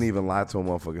napkin. You couldn't even lie to a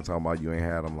motherfucker talking about you ain't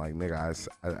had them. Like, nigga,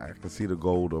 I can see the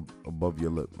gold above your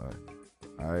lip, man.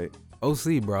 All right?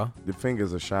 OC, bro. The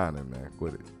fingers are shining, man.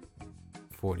 Quit it.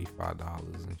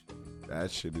 $45 and shit.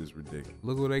 That shit is ridiculous.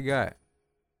 Look what they got.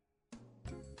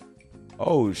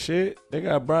 Oh, shit. They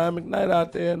got Brian McKnight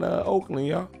out there in Oakland,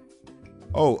 y'all.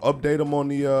 Oh, update them on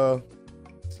the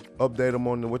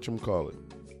whatchamacallit.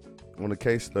 On the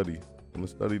case study. On the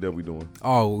study that we doing.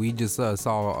 Oh, we just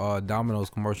saw a Domino's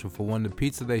commercial for one. The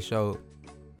pizza they showed.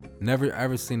 Never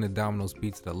ever seen a Domino's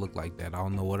pizza that looked like that. I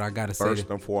don't know what I gotta say. First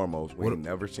and foremost, we ain't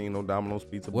never seen no Domino's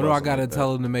pizza. What do I gotta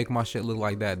tell them to make my shit look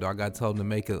like that? Do I gotta tell them to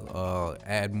make it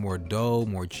add more dough,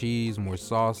 more cheese, more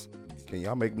sauce? Can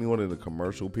y'all make me one of the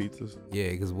commercial pizzas? Yeah,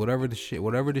 because whatever the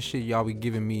shit y'all be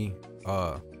giving me,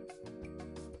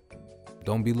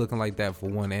 don't be looking like that for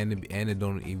one, and it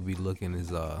don't even be looking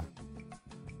as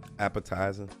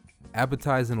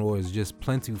appetizing or is just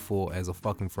plentiful as a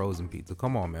fucking frozen pizza.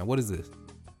 Come on, man, what is this?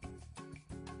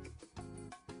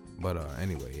 But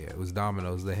anyway, yeah, it was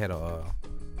Domino's. They had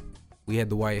we had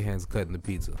the white hands cutting the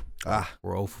pizza.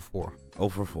 We're 0 for 4. 0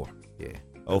 for 4. Yeah.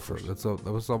 That's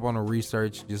up on the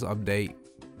research. Just update.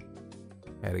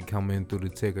 Had it come in through the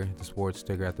ticker, the sports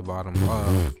ticker at the bottom.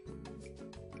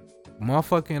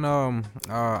 Motherfucking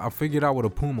I figured out what a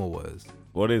puma was.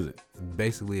 What is it? It's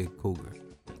basically a cougar.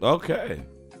 Okay.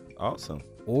 Awesome.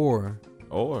 Or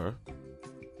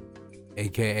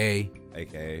AKA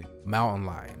mountain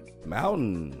lion.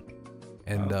 Mountain.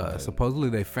 And supposedly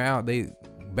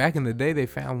back in the day they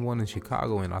found one in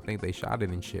Chicago and I think they shot it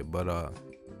and shit, but I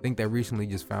think they recently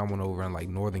just found one over in like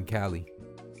northern Cali.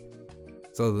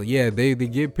 So yeah, they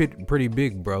get pretty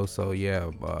big, bro. So yeah,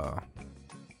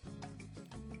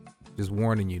 just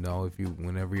warning you,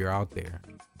 whenever you're out there,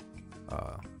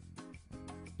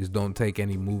 just don't take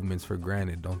any movements for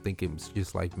granted. Don't think it's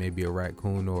just like maybe a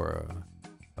raccoon or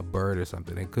a bird or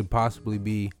something. It could possibly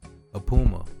be a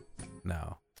puma.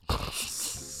 Now,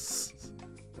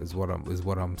 is what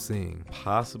I'm seeing.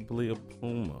 Possibly a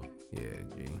puma. Yeah,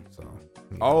 G. So.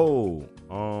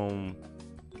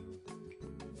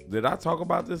 Did I talk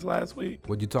about this last week?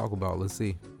 What'd you talk about? Let's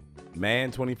see.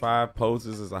 Man 25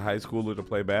 poses as a high schooler to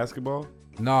play basketball.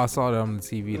 No, I saw that on the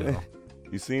TV though.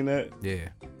 You seen that? Yeah.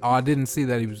 Oh, I didn't see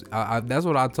that. He was. That's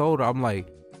what I told her. I'm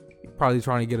like, probably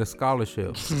trying to get a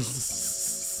scholarship.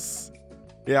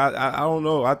 Yeah, I don't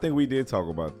know. I think we did talk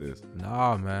about this.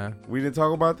 Nah, man. We didn't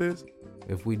talk about this?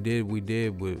 If we did, we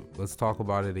did. But let's talk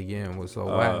about it again. So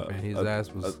what happened? His ass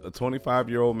was... A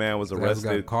 25-year-old man was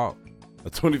arrested. Got caught. A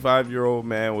 25-year-old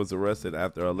man was arrested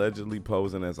after allegedly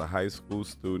posing as a high school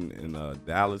student in a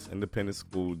Dallas Independent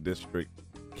School District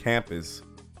campus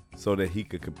so that he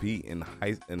could compete in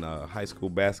high school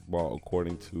basketball,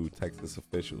 according to Texas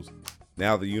officials.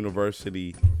 Now the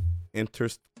University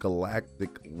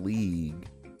Interscholastic League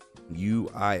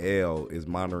UIL is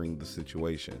monitoring the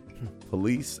situation.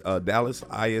 Police, Dallas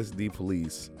ISD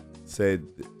police said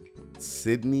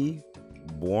Sydney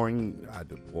Boring,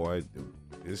 boy,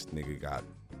 this nigga got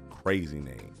crazy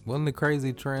name. Wasn't the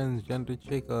crazy transgender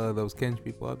chick, those Kench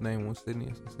people up name was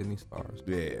Sydney Stars?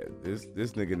 Yeah, this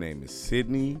nigga name is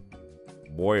Sydney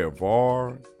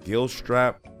Boyavar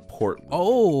Gilstrap Portland.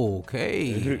 Oh,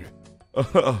 okay.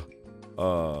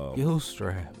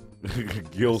 Gilstrap.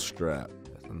 Gilstrap.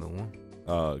 That's the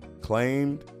one.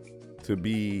 Claimed to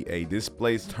be a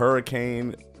displaced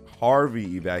Hurricane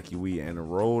Harvey evacuee and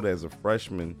enrolled as a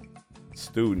freshman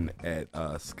student at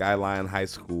Skyline High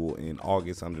School in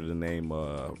August under the name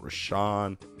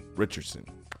Rashawn Richardson.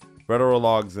 Federal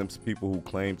law exempts people who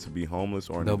claim to be homeless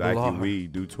or an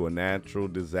evacuee due to a natural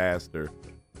disaster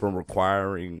from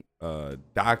requiring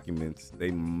documents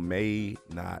they may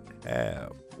not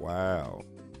have. Wow.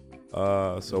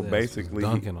 So basically,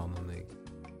 dunking on the nigga.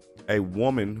 A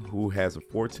woman who has a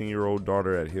 14-year-old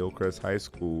daughter at Hillcrest High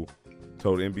School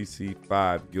told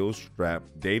NBC5 Gilstrap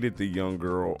dated the young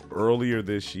girl earlier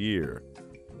this year.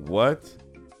 What?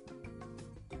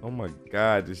 Oh my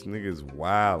God, this nigga's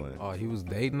wildin'. Oh, he was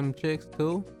dating them chicks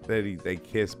too? Said they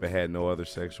kissed but had no other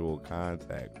sexual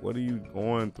contact. What are you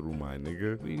going through, my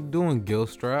nigga? What are you doing,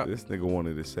 Gilstrap? This nigga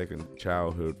wanted a second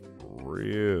childhood for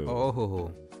real.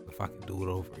 Oh, if I could do it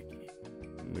over again.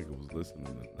 Nigga was listening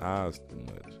to Nas too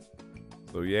much.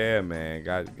 So yeah, man,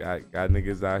 got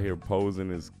niggas out here posing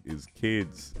as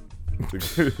kids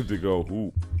to go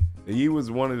hoop. And he was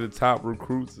one of the top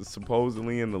recruits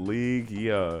supposedly in the league. He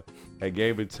had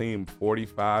gave a team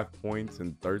 45 points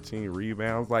and 13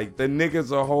 rebounds. Like, the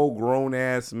nigga's a whole grown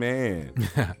ass man.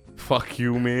 Fuck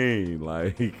you mean?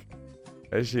 Like,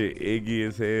 that shit iggy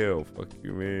as hell. Fuck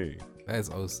you mean? That's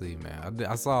OC, man.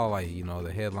 I saw, like, you know,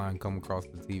 the headline come across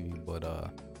the TV, but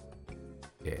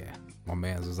yeah, my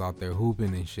man's was out there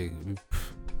hooping and shit.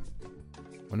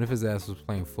 Wonder if his ass was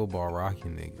playing football,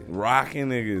 rocking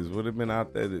niggas would have been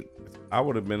out there. I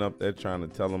would have been up there trying to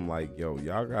tell him, like, yo,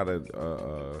 y'all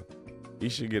gotta he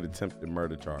should get attempted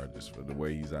murder charges for the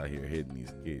way he's out here hitting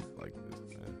these kids like this,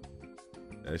 man.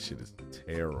 That shit is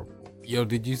terrible. Yo,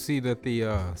 did you see that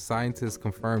the scientists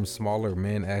confirmed smaller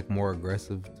men act more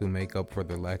aggressive to make up for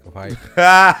their lack of height?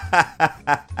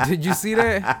 Did you see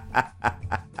that?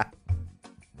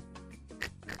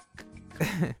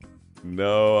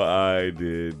 No, I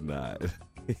did not.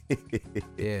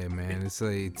 Yeah, man.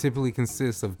 It typically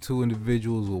consists of two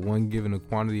individuals with one given a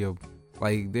quantity of,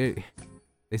 like, they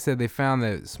said they found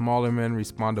that smaller men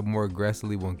responded more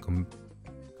aggressively when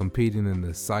competing in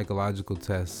the psychological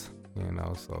tests, you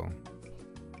know, so.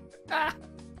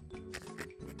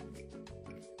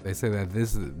 They say that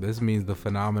this means the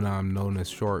phenomenon known as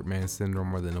short man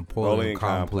syndrome or the Napoleon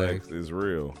complex is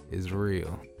real.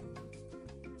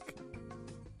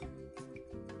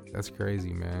 That's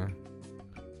crazy, man.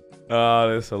 Oh,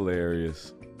 that's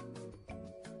hilarious.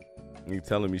 You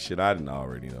telling me shit I didn't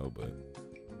already know, but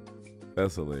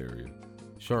that's hilarious.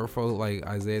 Short folk like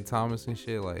Isaiah Thomas and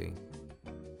shit, like,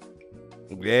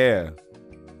 yeah,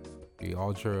 be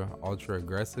ultra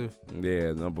aggressive.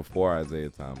 Yeah, number 4 Isaiah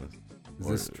Thomas. Is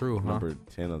this true, huh? Number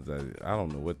 10 of that. I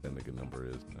don't know what that nigga number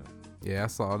is, man. Yeah, I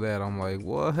saw that. I'm like,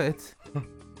 what?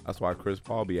 That's why Chris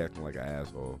Paul be acting like an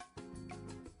asshole.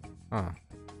 Huh.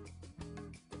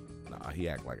 Nah, he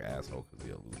act like an asshole because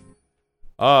he a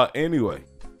loser. Anyway,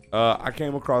 I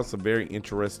came across a very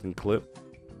interesting clip.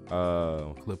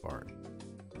 Clip art.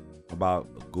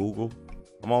 About Google.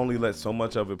 I'm gonna only let so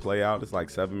much of it play out. It's like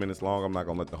 7 minutes long. I'm not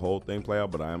gonna let the whole thing play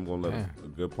out, but I am gonna let a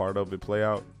good part of it play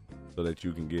out so that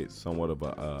you can get somewhat of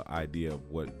a idea of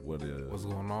what's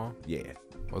going on. Yeah.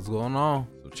 What's going on?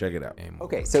 So check it out.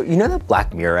 Okay, so you know that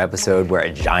Black Mirror episode where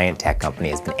a giant tech company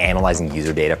has been analyzing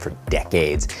user data for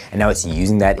decades, and now it's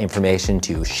using that information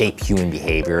to shape human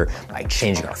behavior by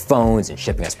changing our phones and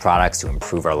shipping us products to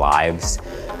improve our lives?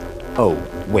 Oh,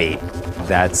 wait,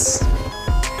 that's...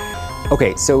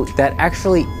 Okay, so that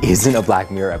actually isn't a Black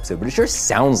Mirror episode, but it sure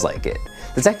sounds like it.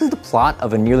 That's actually the plot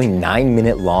of a nearly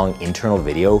 9-minute long internal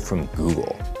video from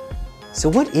Google. So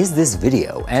what is this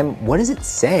video, and what does it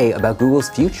say about Google's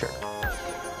future?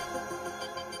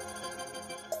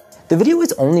 The video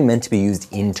is only meant to be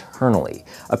used internally,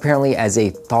 apparently as a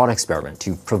thought experiment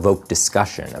to provoke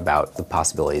discussion about the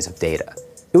possibilities of data.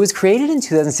 It was created in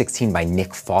 2016 by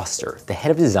Nick Foster, the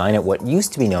head of design at what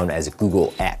used to be known as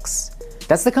Google X.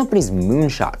 That's the company's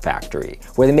moonshot factory,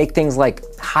 where they make things like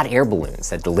hot air balloons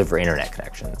that deliver internet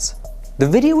connections. The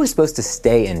video was supposed to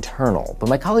stay internal, but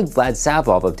my colleague Vlad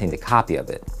Savlov obtained a copy of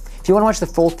it. If you want to watch the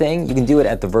full thing, you can do it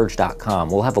at TheVerge.com.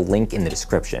 We'll have a link in the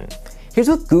description. Here's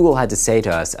what Google had to say to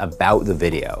us about the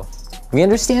video. We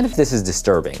understand if this is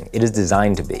disturbing. It is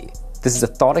designed to be. This is a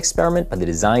thought experiment by the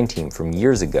design team from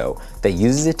years ago that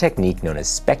uses a technique known as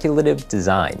speculative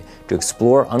design to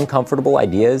explore uncomfortable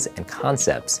ideas and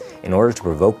concepts in order to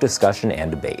provoke discussion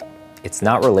and debate. It's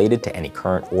not related to any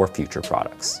current or future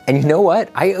products. And you know what?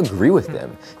 I agree with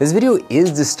them. This video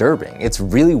is disturbing. It's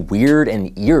really weird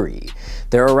and eerie.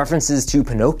 There are references to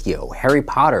Pinocchio, Harry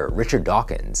Potter, Richard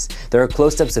Dawkins. There are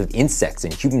close-ups of insects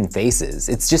and human faces.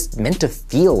 It's just meant to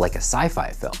feel like a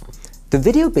sci-fi film. The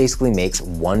video basically makes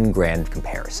one grand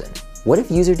comparison. What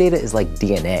if user data is like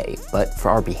DNA, but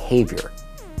for our behavior?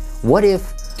 What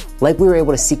if, like we were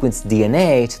able to sequence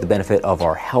DNA to the benefit of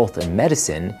our health and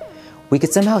medicine, we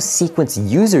could somehow sequence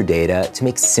user data to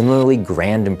make similarly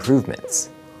grand improvements?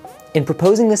 In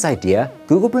proposing this idea,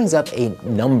 Google brings up a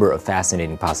number of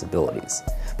fascinating possibilities,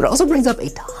 but it also brings up a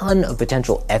ton of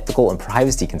potential ethical and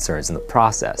privacy concerns in the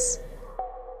process.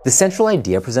 The central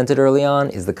idea presented early on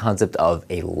is the concept of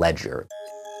a ledger.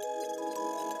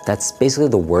 That's basically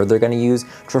the word they're going to use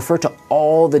to refer to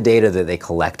all the data that they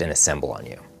collect and assemble on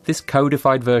you. This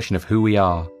codified version of who we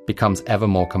are becomes ever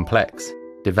more complex,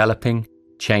 developing,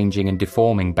 changing, and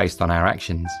deforming based on our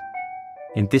actions.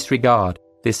 In this regard,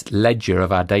 this ledger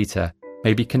of our data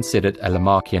may be considered a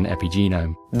Lamarckian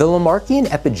epigenome. The Lamarckian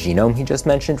epigenome he just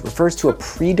mentioned refers to a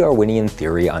pre-Darwinian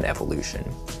theory on evolution,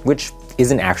 which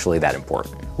isn't actually that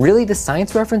important. Really, the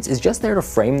science reference is just there to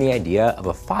frame the idea of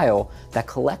a file that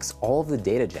collects all of the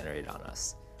data generated on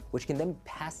us, which can then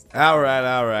pass. All right.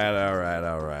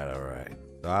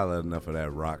 So I let enough of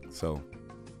that rock. So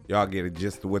y'all get a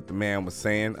gist of what the man was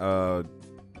saying.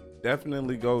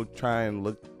 Definitely go try and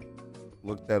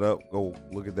look that up. Go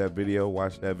look at that video.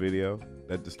 Watch that video.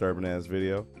 That disturbing ass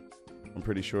video. I'm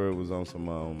pretty sure it was on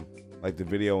some like the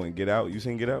video in Get Out. You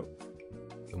seen Get Out?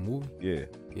 The movie? Yeah.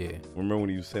 Yeah. Remember when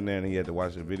he was sitting there and he had to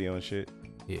watch the video and shit?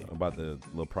 Yeah. About the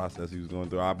little process he was going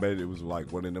through. I bet it was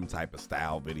like one of them type of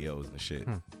style videos and shit.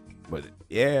 But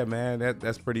yeah, man,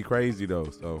 that's pretty crazy though.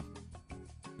 So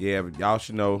yeah, but y'all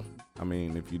should know. I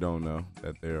mean, if you don't know,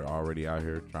 that they're already out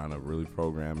here trying to really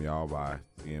program y'all by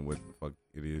seeing what the fuck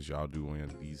it is y'all do on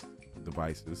these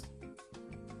devices,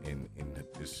 and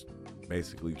just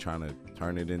basically trying to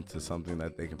turn it into something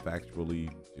that they can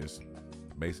factually just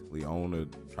basically own or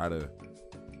try to,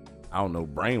 I don't know,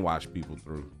 brainwash people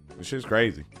through. This shit's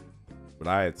crazy. But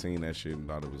I had seen that shit and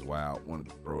thought it was wild. Wanted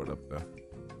to throw it up there.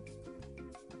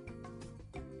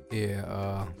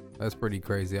 Yeah, that's pretty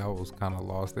crazy. I was kind of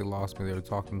lost. They lost me. They were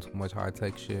talking too much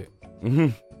high-tech shit.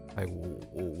 Like,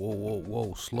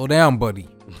 whoa, slow down, buddy.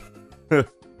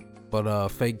 But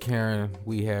fake Karen,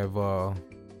 we have the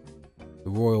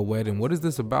royal wedding. What is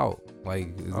this about?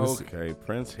 Like, is this okay?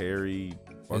 Prince Harry.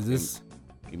 Is this?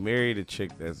 He married a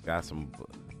chick that's got some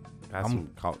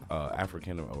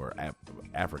African or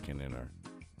African in her,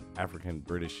 African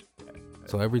British.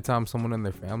 So every time someone in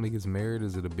their family gets married,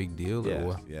 is it a big deal? Yes, or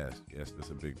what? yes, it's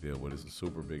a big deal. But it's a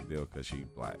super big deal because she's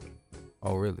black.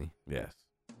 Oh, really? Yes.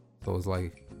 So it's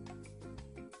like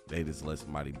they just let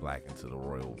somebody black into the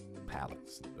royal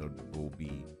palace. There will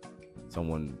be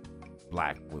someone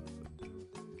black with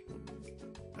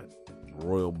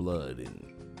royal blood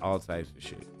and all types of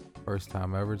shit. First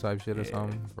time ever type shit or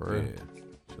something? For real? Yeah,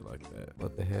 shit like that.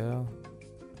 What the hell?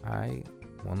 Alright,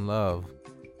 one love.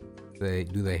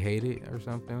 Do they hate it or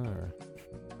something? Or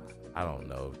I don't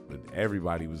know, but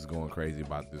everybody was going crazy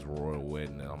about this royal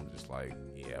wedding, and I'm just like,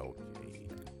 yeah, okay.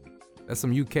 That's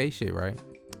some UK shit, right?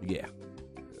 Yeah.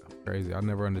 Crazy. I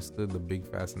never understood the big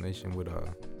fascination with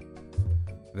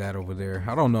that over there.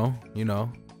 I don't know, you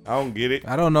know. I don't get it.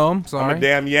 I don't know. I'm sorry. I'm a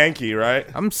damn Yankee, right?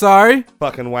 I'm sorry.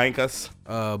 Fucking wankers.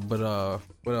 But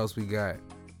what else we got?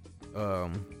 The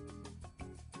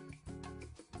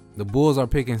Bulls are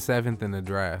picking 7th in the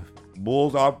draft.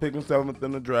 Bulls are picking 7th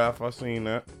in the draft. I seen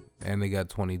that. And they got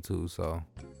 22. So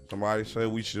somebody said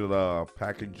we should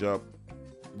package up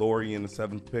Lori in the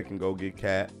 7th pick and go get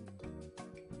Cat,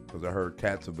 because I heard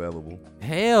Cat's available.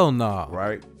 Hell no.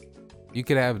 Right? You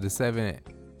could have the 7.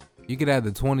 You could have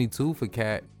the 22 for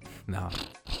Cat. Nah.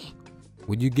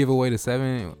 Would you give away the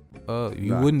 7?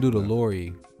 You wouldn't do the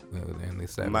Lori and the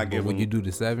 7. I'm not giving. Would you do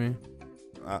the 7?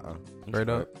 Straight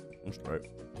up? I'm straight.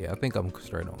 Yeah, I think I'm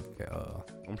straight on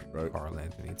I'm straight. Karl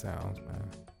Anthony Towns, man.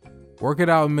 Work it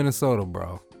out in Minnesota,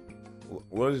 bro.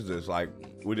 What is this? Like,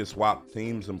 we just swap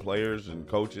teams and players and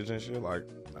coaches and shit? Like,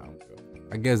 nah, I'm good.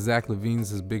 I guess Zach LaVine's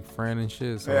his big friend and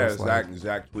shit. So yeah, it's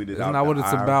Zach tweeted out. Isn't that what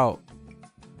it's about?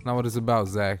 Not what it's about,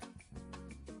 Zach.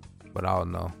 But I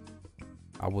don't know.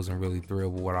 I wasn't really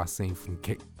thrilled with what I seen from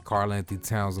Karl Anthony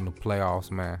Towns in the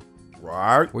playoffs, man.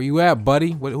 Right. Where you at,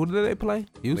 buddy? Who did they play?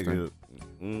 Houston.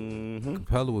 Mm-hmm.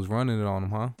 Capella was running it on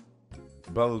him, huh?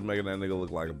 Capella's making that nigga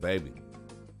look like a baby.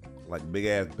 Like big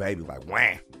ass baby, like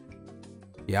wham.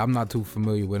 Yeah, I'm not too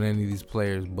familiar with any of these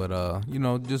players, but you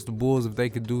know, just the Bulls, if they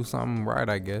could do something right,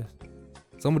 I guess.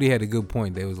 Somebody had a good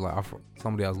point. They was like,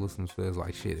 somebody I was listening to was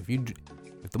like, shit, if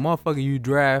the motherfucker you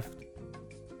draft,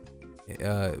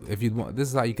 if you want, this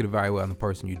is how you could evaluate on the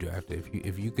person you drafted.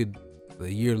 If you could,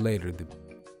 the year later,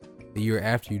 the year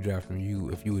after you draft them,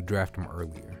 if you would draft them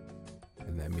earlier,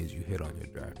 and that means you hit on your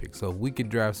draft pick. So if we could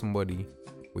draft somebody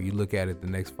where you look at it the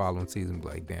next following season, be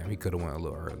like, damn, he could have went a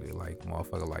little earlier, like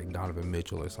motherfucker like Donovan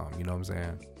Mitchell or something. You know what I'm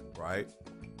saying? Right.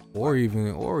 Or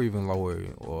even lower,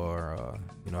 or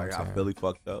you know like what how I'm saying? Philly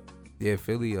fucked up. Yeah,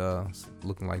 Philly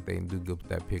looking like they can do good with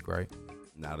that pick, right?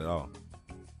 Not at all.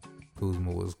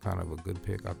 Kuzma was kind of a good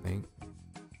pick, I think.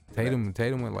 Tatum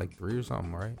went like 3 or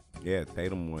something, right? Yeah,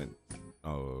 Tatum went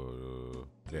 3.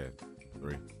 So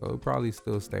it'll probably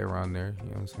still stay around there. You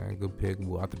know what I'm saying? Good pick.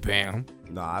 We'll have to pay him.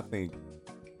 No, I think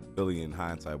Philly in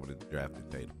hindsight would have drafted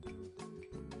Tatum.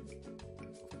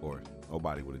 Of course.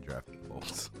 Nobody would have drafted the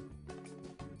Bulls.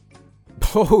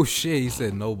 Oh shit, he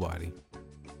said nobody.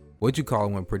 What you call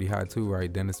it went pretty high too,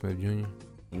 right? Dennis Smith Jr.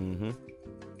 Mm-hmm. I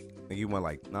think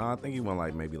he went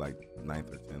like maybe like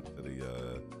 9th or 10th to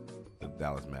the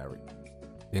Dallas Mavericks.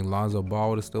 Think Lonzo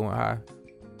Ball would have still went high?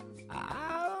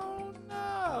 I don't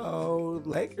know.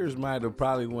 Lakers might have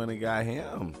probably went and got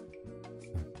him.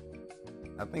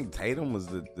 I think Tatum was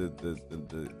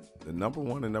the number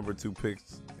 1 and number 2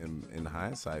 picks in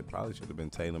hindsight. Probably should have been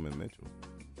Tatum and Mitchell,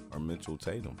 or Mitchell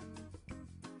Tatum.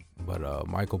 But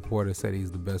Michael Porter said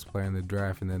he's the best player in the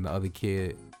draft, and then the other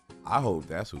kid. I hope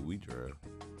that's who we draft.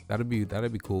 That'd be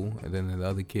cool. And then the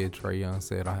other kid, Trae Young,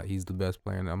 said he's the best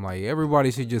player. And I'm like, everybody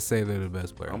should just say they're the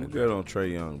best player. I'm good on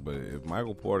Trae Young, but if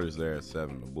Michael Porter's there at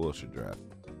 7, the Bulls should draft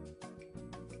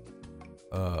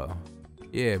him.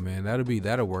 Yeah, man,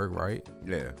 that'll work, right?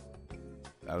 Yeah,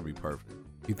 that'll be perfect.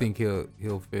 You think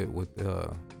he'll fit with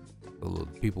the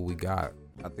people we got?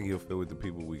 I think he'll fit with the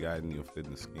people we got, and he'll fit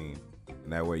in the scheme.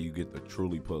 And that way you get to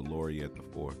truly put Laurie at the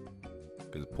 4,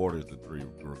 because Porter's the 3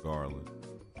 regardless.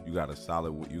 You got a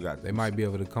solid. They might be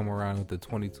able to come around with the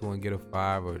 22 and get a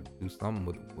 5, or do something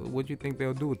with. What do you think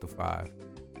they'll do with the 5?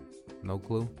 No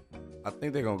clue. I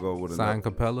think they're gonna go with sign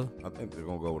Capella. I think they're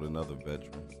gonna go with another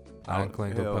veteran.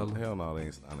 Clint Capella. Hell no, they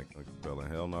ain't signing Clint Capella.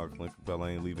 Hell no, Clint Capella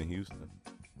ain't leaving Houston.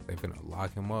 They finna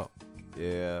lock him up.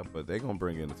 Yeah, but they gonna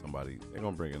bring in somebody. They're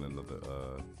gonna bring in another.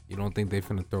 You don't think they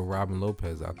finna throw Robin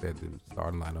Lopez out there to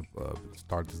starting lineup?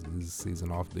 Start this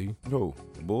season off, do you? Who?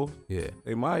 The Bulls? Yeah,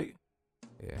 they might.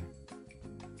 Yeah.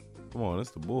 Come on,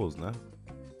 it's the Bulls now.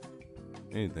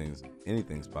 Anything's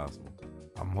possible.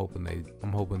 I'm hoping they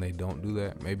don't do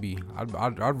that. Maybe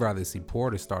I'd rather see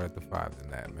Porter start at the 5 than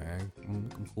that, man. I'm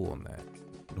cool on that.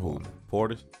 Who?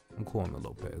 Portis? I'm cool on the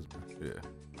Lopez, man. Yeah.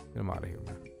 Get him out of here,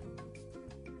 man.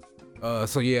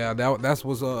 So yeah, that's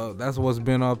what's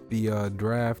been up the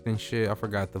draft and shit. I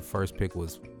forgot the first pick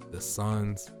was the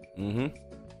Suns. Mm-hmm.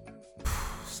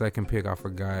 Second pick I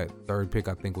forgot. Third pick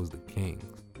I think was the Kings.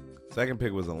 Second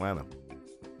pick was Atlanta.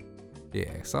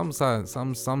 Yeah, some tells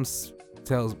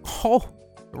the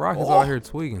Rockets out here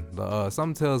tweaking.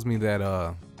 Some tells me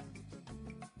that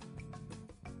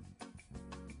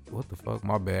what the fuck?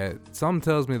 My bad. Some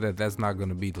tells me that that's not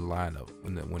gonna be the lineup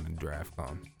when the draft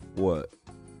comes. What?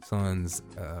 Suns,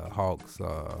 Hawks,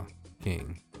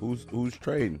 King. Who's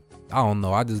trading? I don't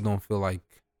know. I just don't feel like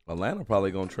Atlanta probably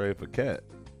gonna trade for Cat.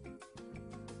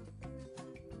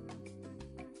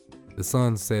 The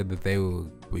Suns said that they would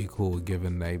be cool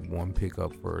giving they one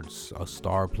pickup for a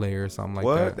star player or something like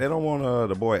that. What? They don't want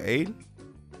the boy Aiden?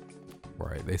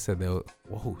 Right. They said they'll.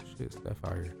 Whoa, shit, Steph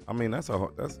out here. I mean, that's an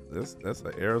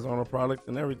Arizona product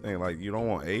and everything. Like, you don't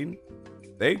want Aiden?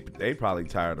 They probably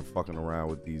tired of fucking around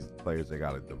with these players they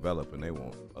got to develop, and they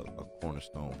want a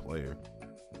cornerstone player.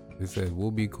 They said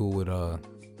we'll be cool with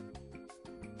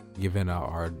giving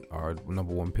out our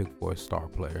number 1 pick for a star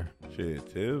player.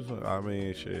 Shit, Tibbs. I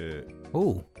mean, shit.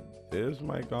 Who? Tibbs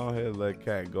might go ahead and let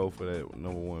Cat go for that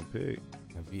number 1 pick.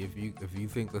 If you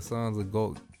think the Suns will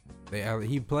go,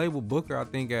 he played with Booker, I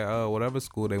think, at whatever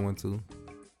school they went to,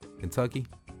 Kentucky.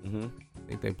 Mm-hmm. I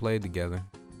think they played together.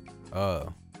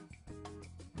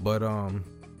 But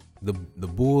the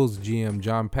Bulls GM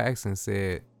John Paxson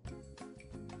said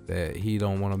that he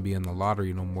don't want to be in the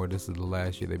lottery no more. This is the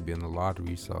last year they be in the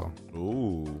lottery, so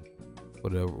ooh,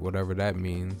 whatever that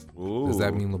means. Ooh. Does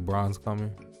that mean LeBron's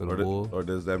coming to the Bulls? Or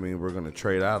does that mean we're gonna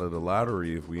trade out of the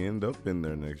lottery if we end up in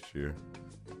there next year?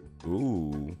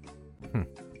 Ooh.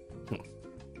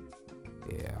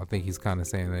 Yeah, I think he's kind of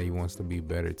saying that he wants to be a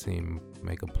better team,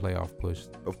 make a playoff push.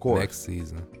 Of course. Next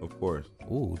season. Of course.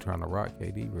 Ooh, trying to rock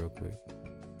KD real quick.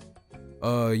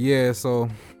 Yeah. So,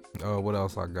 what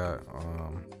else I got? Hold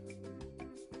on.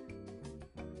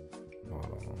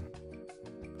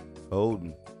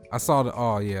 Holden. I saw the.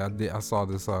 Oh yeah, I did. I saw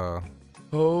this.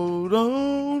 Hold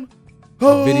on.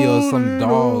 A video of some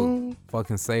dog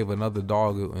fucking save another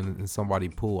dog in somebody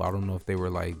pool. I don't know if they were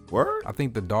like. Word? I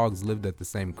think the dogs lived at the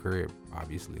same crib,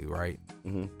 obviously, right?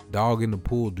 Mm-hmm. Dog in the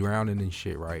pool drowning and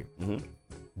shit, right? Mm-hmm.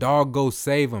 Dog goes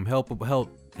save him, help the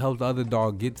other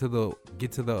dog get to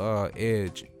the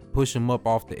edge, push him up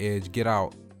off the edge, get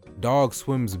out. Dog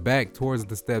swims back towards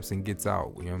the steps and gets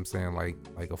out. You know what I'm saying? Like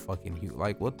a fucking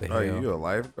like what the hell? Are you a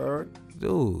lifeguard? Dude,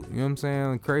 you know what I'm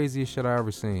saying? Craziest shit I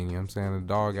ever seen. You know what I'm saying? The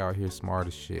dog out here smart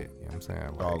as shit. You know what I'm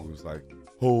saying? Like, Dog was like,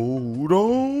 hold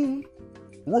on.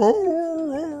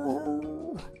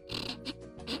 Roll.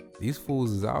 These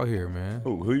fools is out here, man.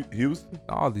 Who Houston?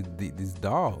 All these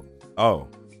dogs. Oh.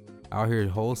 Out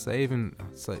here saving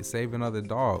other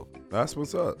dogs. That's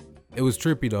what's up. It was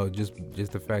trippy though, just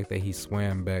the fact that he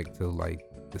swam back to like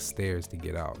the stairs to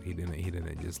get out. He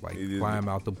didn't just like climb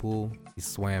out the pool. He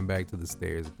swam back to the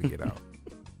stairs to get out.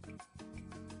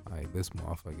 Like this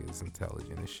motherfucker is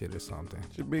intelligent as shit or something.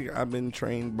 I've been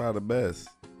trained by the best.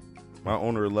 My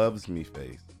owner loves me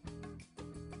face.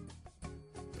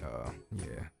 Yeah.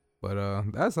 But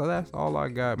that's all I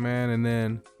got, man. And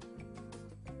then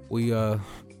we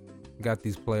got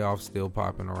these playoffs still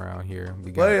popping around here.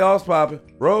 We got playoffs popping.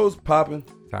 Rose popping.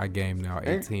 Tie game now,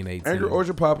 18-18. Angry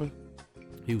Orchard popping.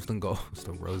 Houston goes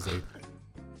to Rose.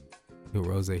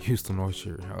 Houston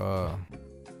Orchard.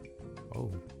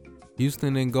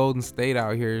 Houston and Golden State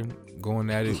out here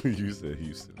going at it. You said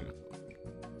Houston.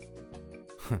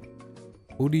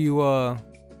 Who do you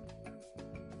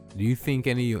think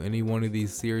any one of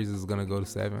these series is gonna go to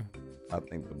 7? I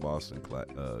think the Boston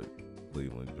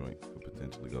Cleveland joint could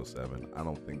potentially go 7. I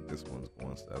don't think this one's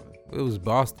going 7. It was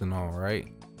Boston on, right?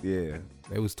 Yeah.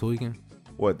 They was tweaking.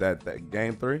 What, that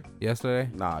game 3? Yesterday?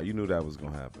 Nah, you knew that was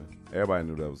gonna happen. Everybody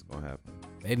knew that was gonna happen.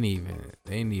 They didn't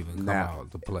even come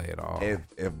out to play at all.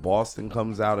 If Boston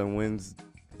comes out and wins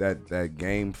that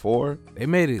game 4, they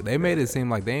made it seem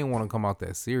like they didn't want to come out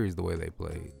that series the way they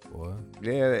played, boy.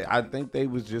 Yeah, I think they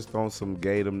was just on some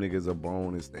gay them niggas a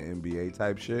bone. It's the NBA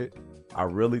type shit. I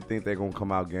really think they're gonna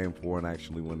come out game 4 and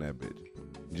actually win that bitch.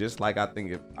 Just like I think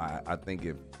if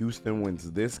Houston wins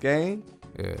this game,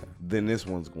 yeah, then this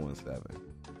one's going 7.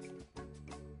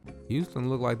 Houston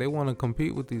look like they want to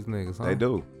compete with these niggas, huh? They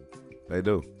do. They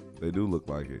do look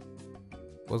like it.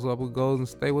 What's up with Golden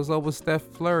State? What's up with Steph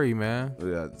Flurry, man?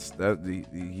 Yeah, Steph,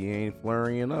 he ain't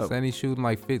flurrying up. Saying he's shooting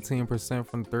like 15%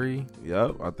 from 3.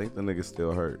 Yep, I think the nigga's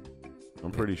still hurt.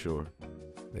 I'm pretty sure.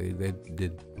 They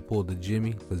did pull the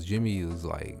Jimmy, because Jimmy was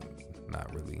like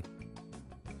not really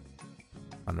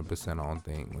 100% on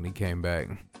thing when he came back.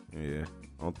 Yeah,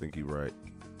 I don't think he right.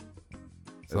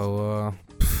 So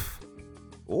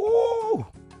ooh,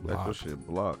 that's your shit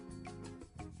blocked.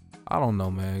 I don't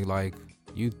know, man. Like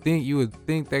you would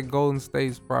think that Golden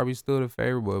State's probably still the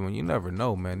favorite, but when you never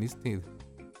know, man. These teams.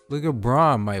 Look at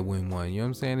Bron might win one. You know what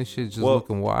I'm saying? This shit's just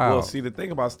looking wild. Well, see, the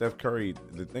thing about Steph Curry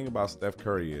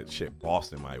is shit.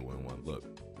 Boston might win one. Look,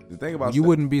 the thing about you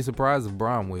wouldn't be surprised if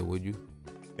Bron would you?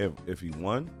 If he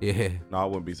won? Yeah. No, I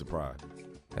wouldn't be surprised.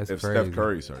 That's if crazy. Steph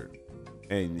Curry's hurt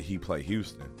and he play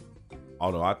Houston.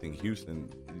 Although I think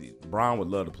Bron would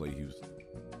love to play Houston.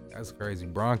 That's crazy.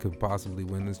 Bron could possibly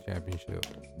win this championship.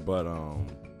 But I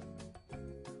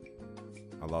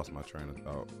lost my train of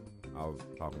thought. I was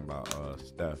talking about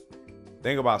Steph.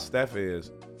 Thing about Steph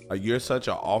is you're such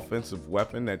an offensive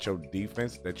weapon that your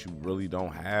defense that you really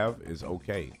don't have is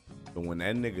okay. But when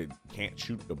that nigga can't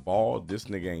shoot the ball, this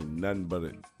nigga ain't nothing but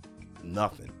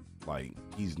nothing. Like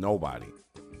he's nobody.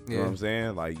 You know what I'm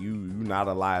saying? Like you not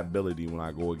a liability when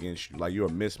I go against you. Like you're a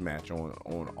mismatch on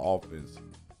offense.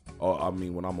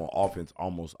 When I'm on offense,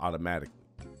 almost automatically,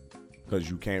 because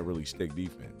you can't really stick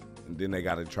defense. And then they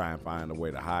got to try and find a way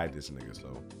to hide this nigga.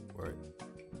 So, right.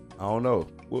 I don't know.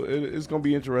 Well, it's gonna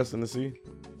be interesting to see.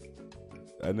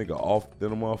 That nigga off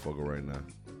than a motherfucker right now.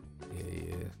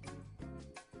 Yeah.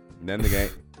 And that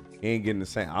nigga ain't getting the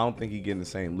same. I don't think he getting the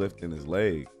same lift in his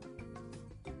leg.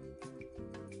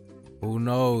 Who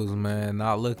knows, man?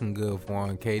 Not looking good for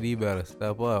him. KD better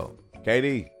step up.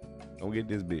 KD, don't get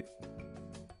this bitch.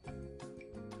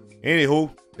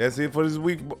 Anywho, that's it for this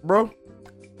week, bro.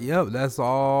 Yep, that's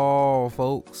all,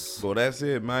 folks. So that's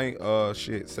it, man.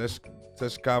 Session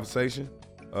Conversation.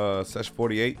 Session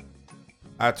 48.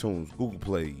 iTunes, Google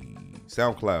Play,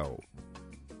 SoundCloud.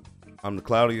 I'm the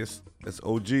Claudius. That's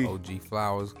OG. OG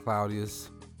Flowers, Claudius.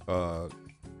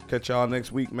 Catch y'all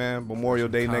next week, man. Memorial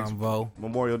Day Convo.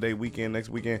 Memorial Day weekend next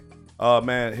weekend.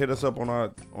 Man, hit us up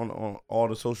on all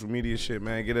the social media shit,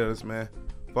 man. Get at us, man.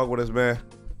 Fuck with us, man.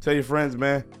 Tell your friends,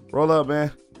 man. Roll up,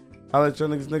 man. I'll let y'all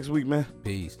niggas next week, man.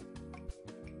 Peace.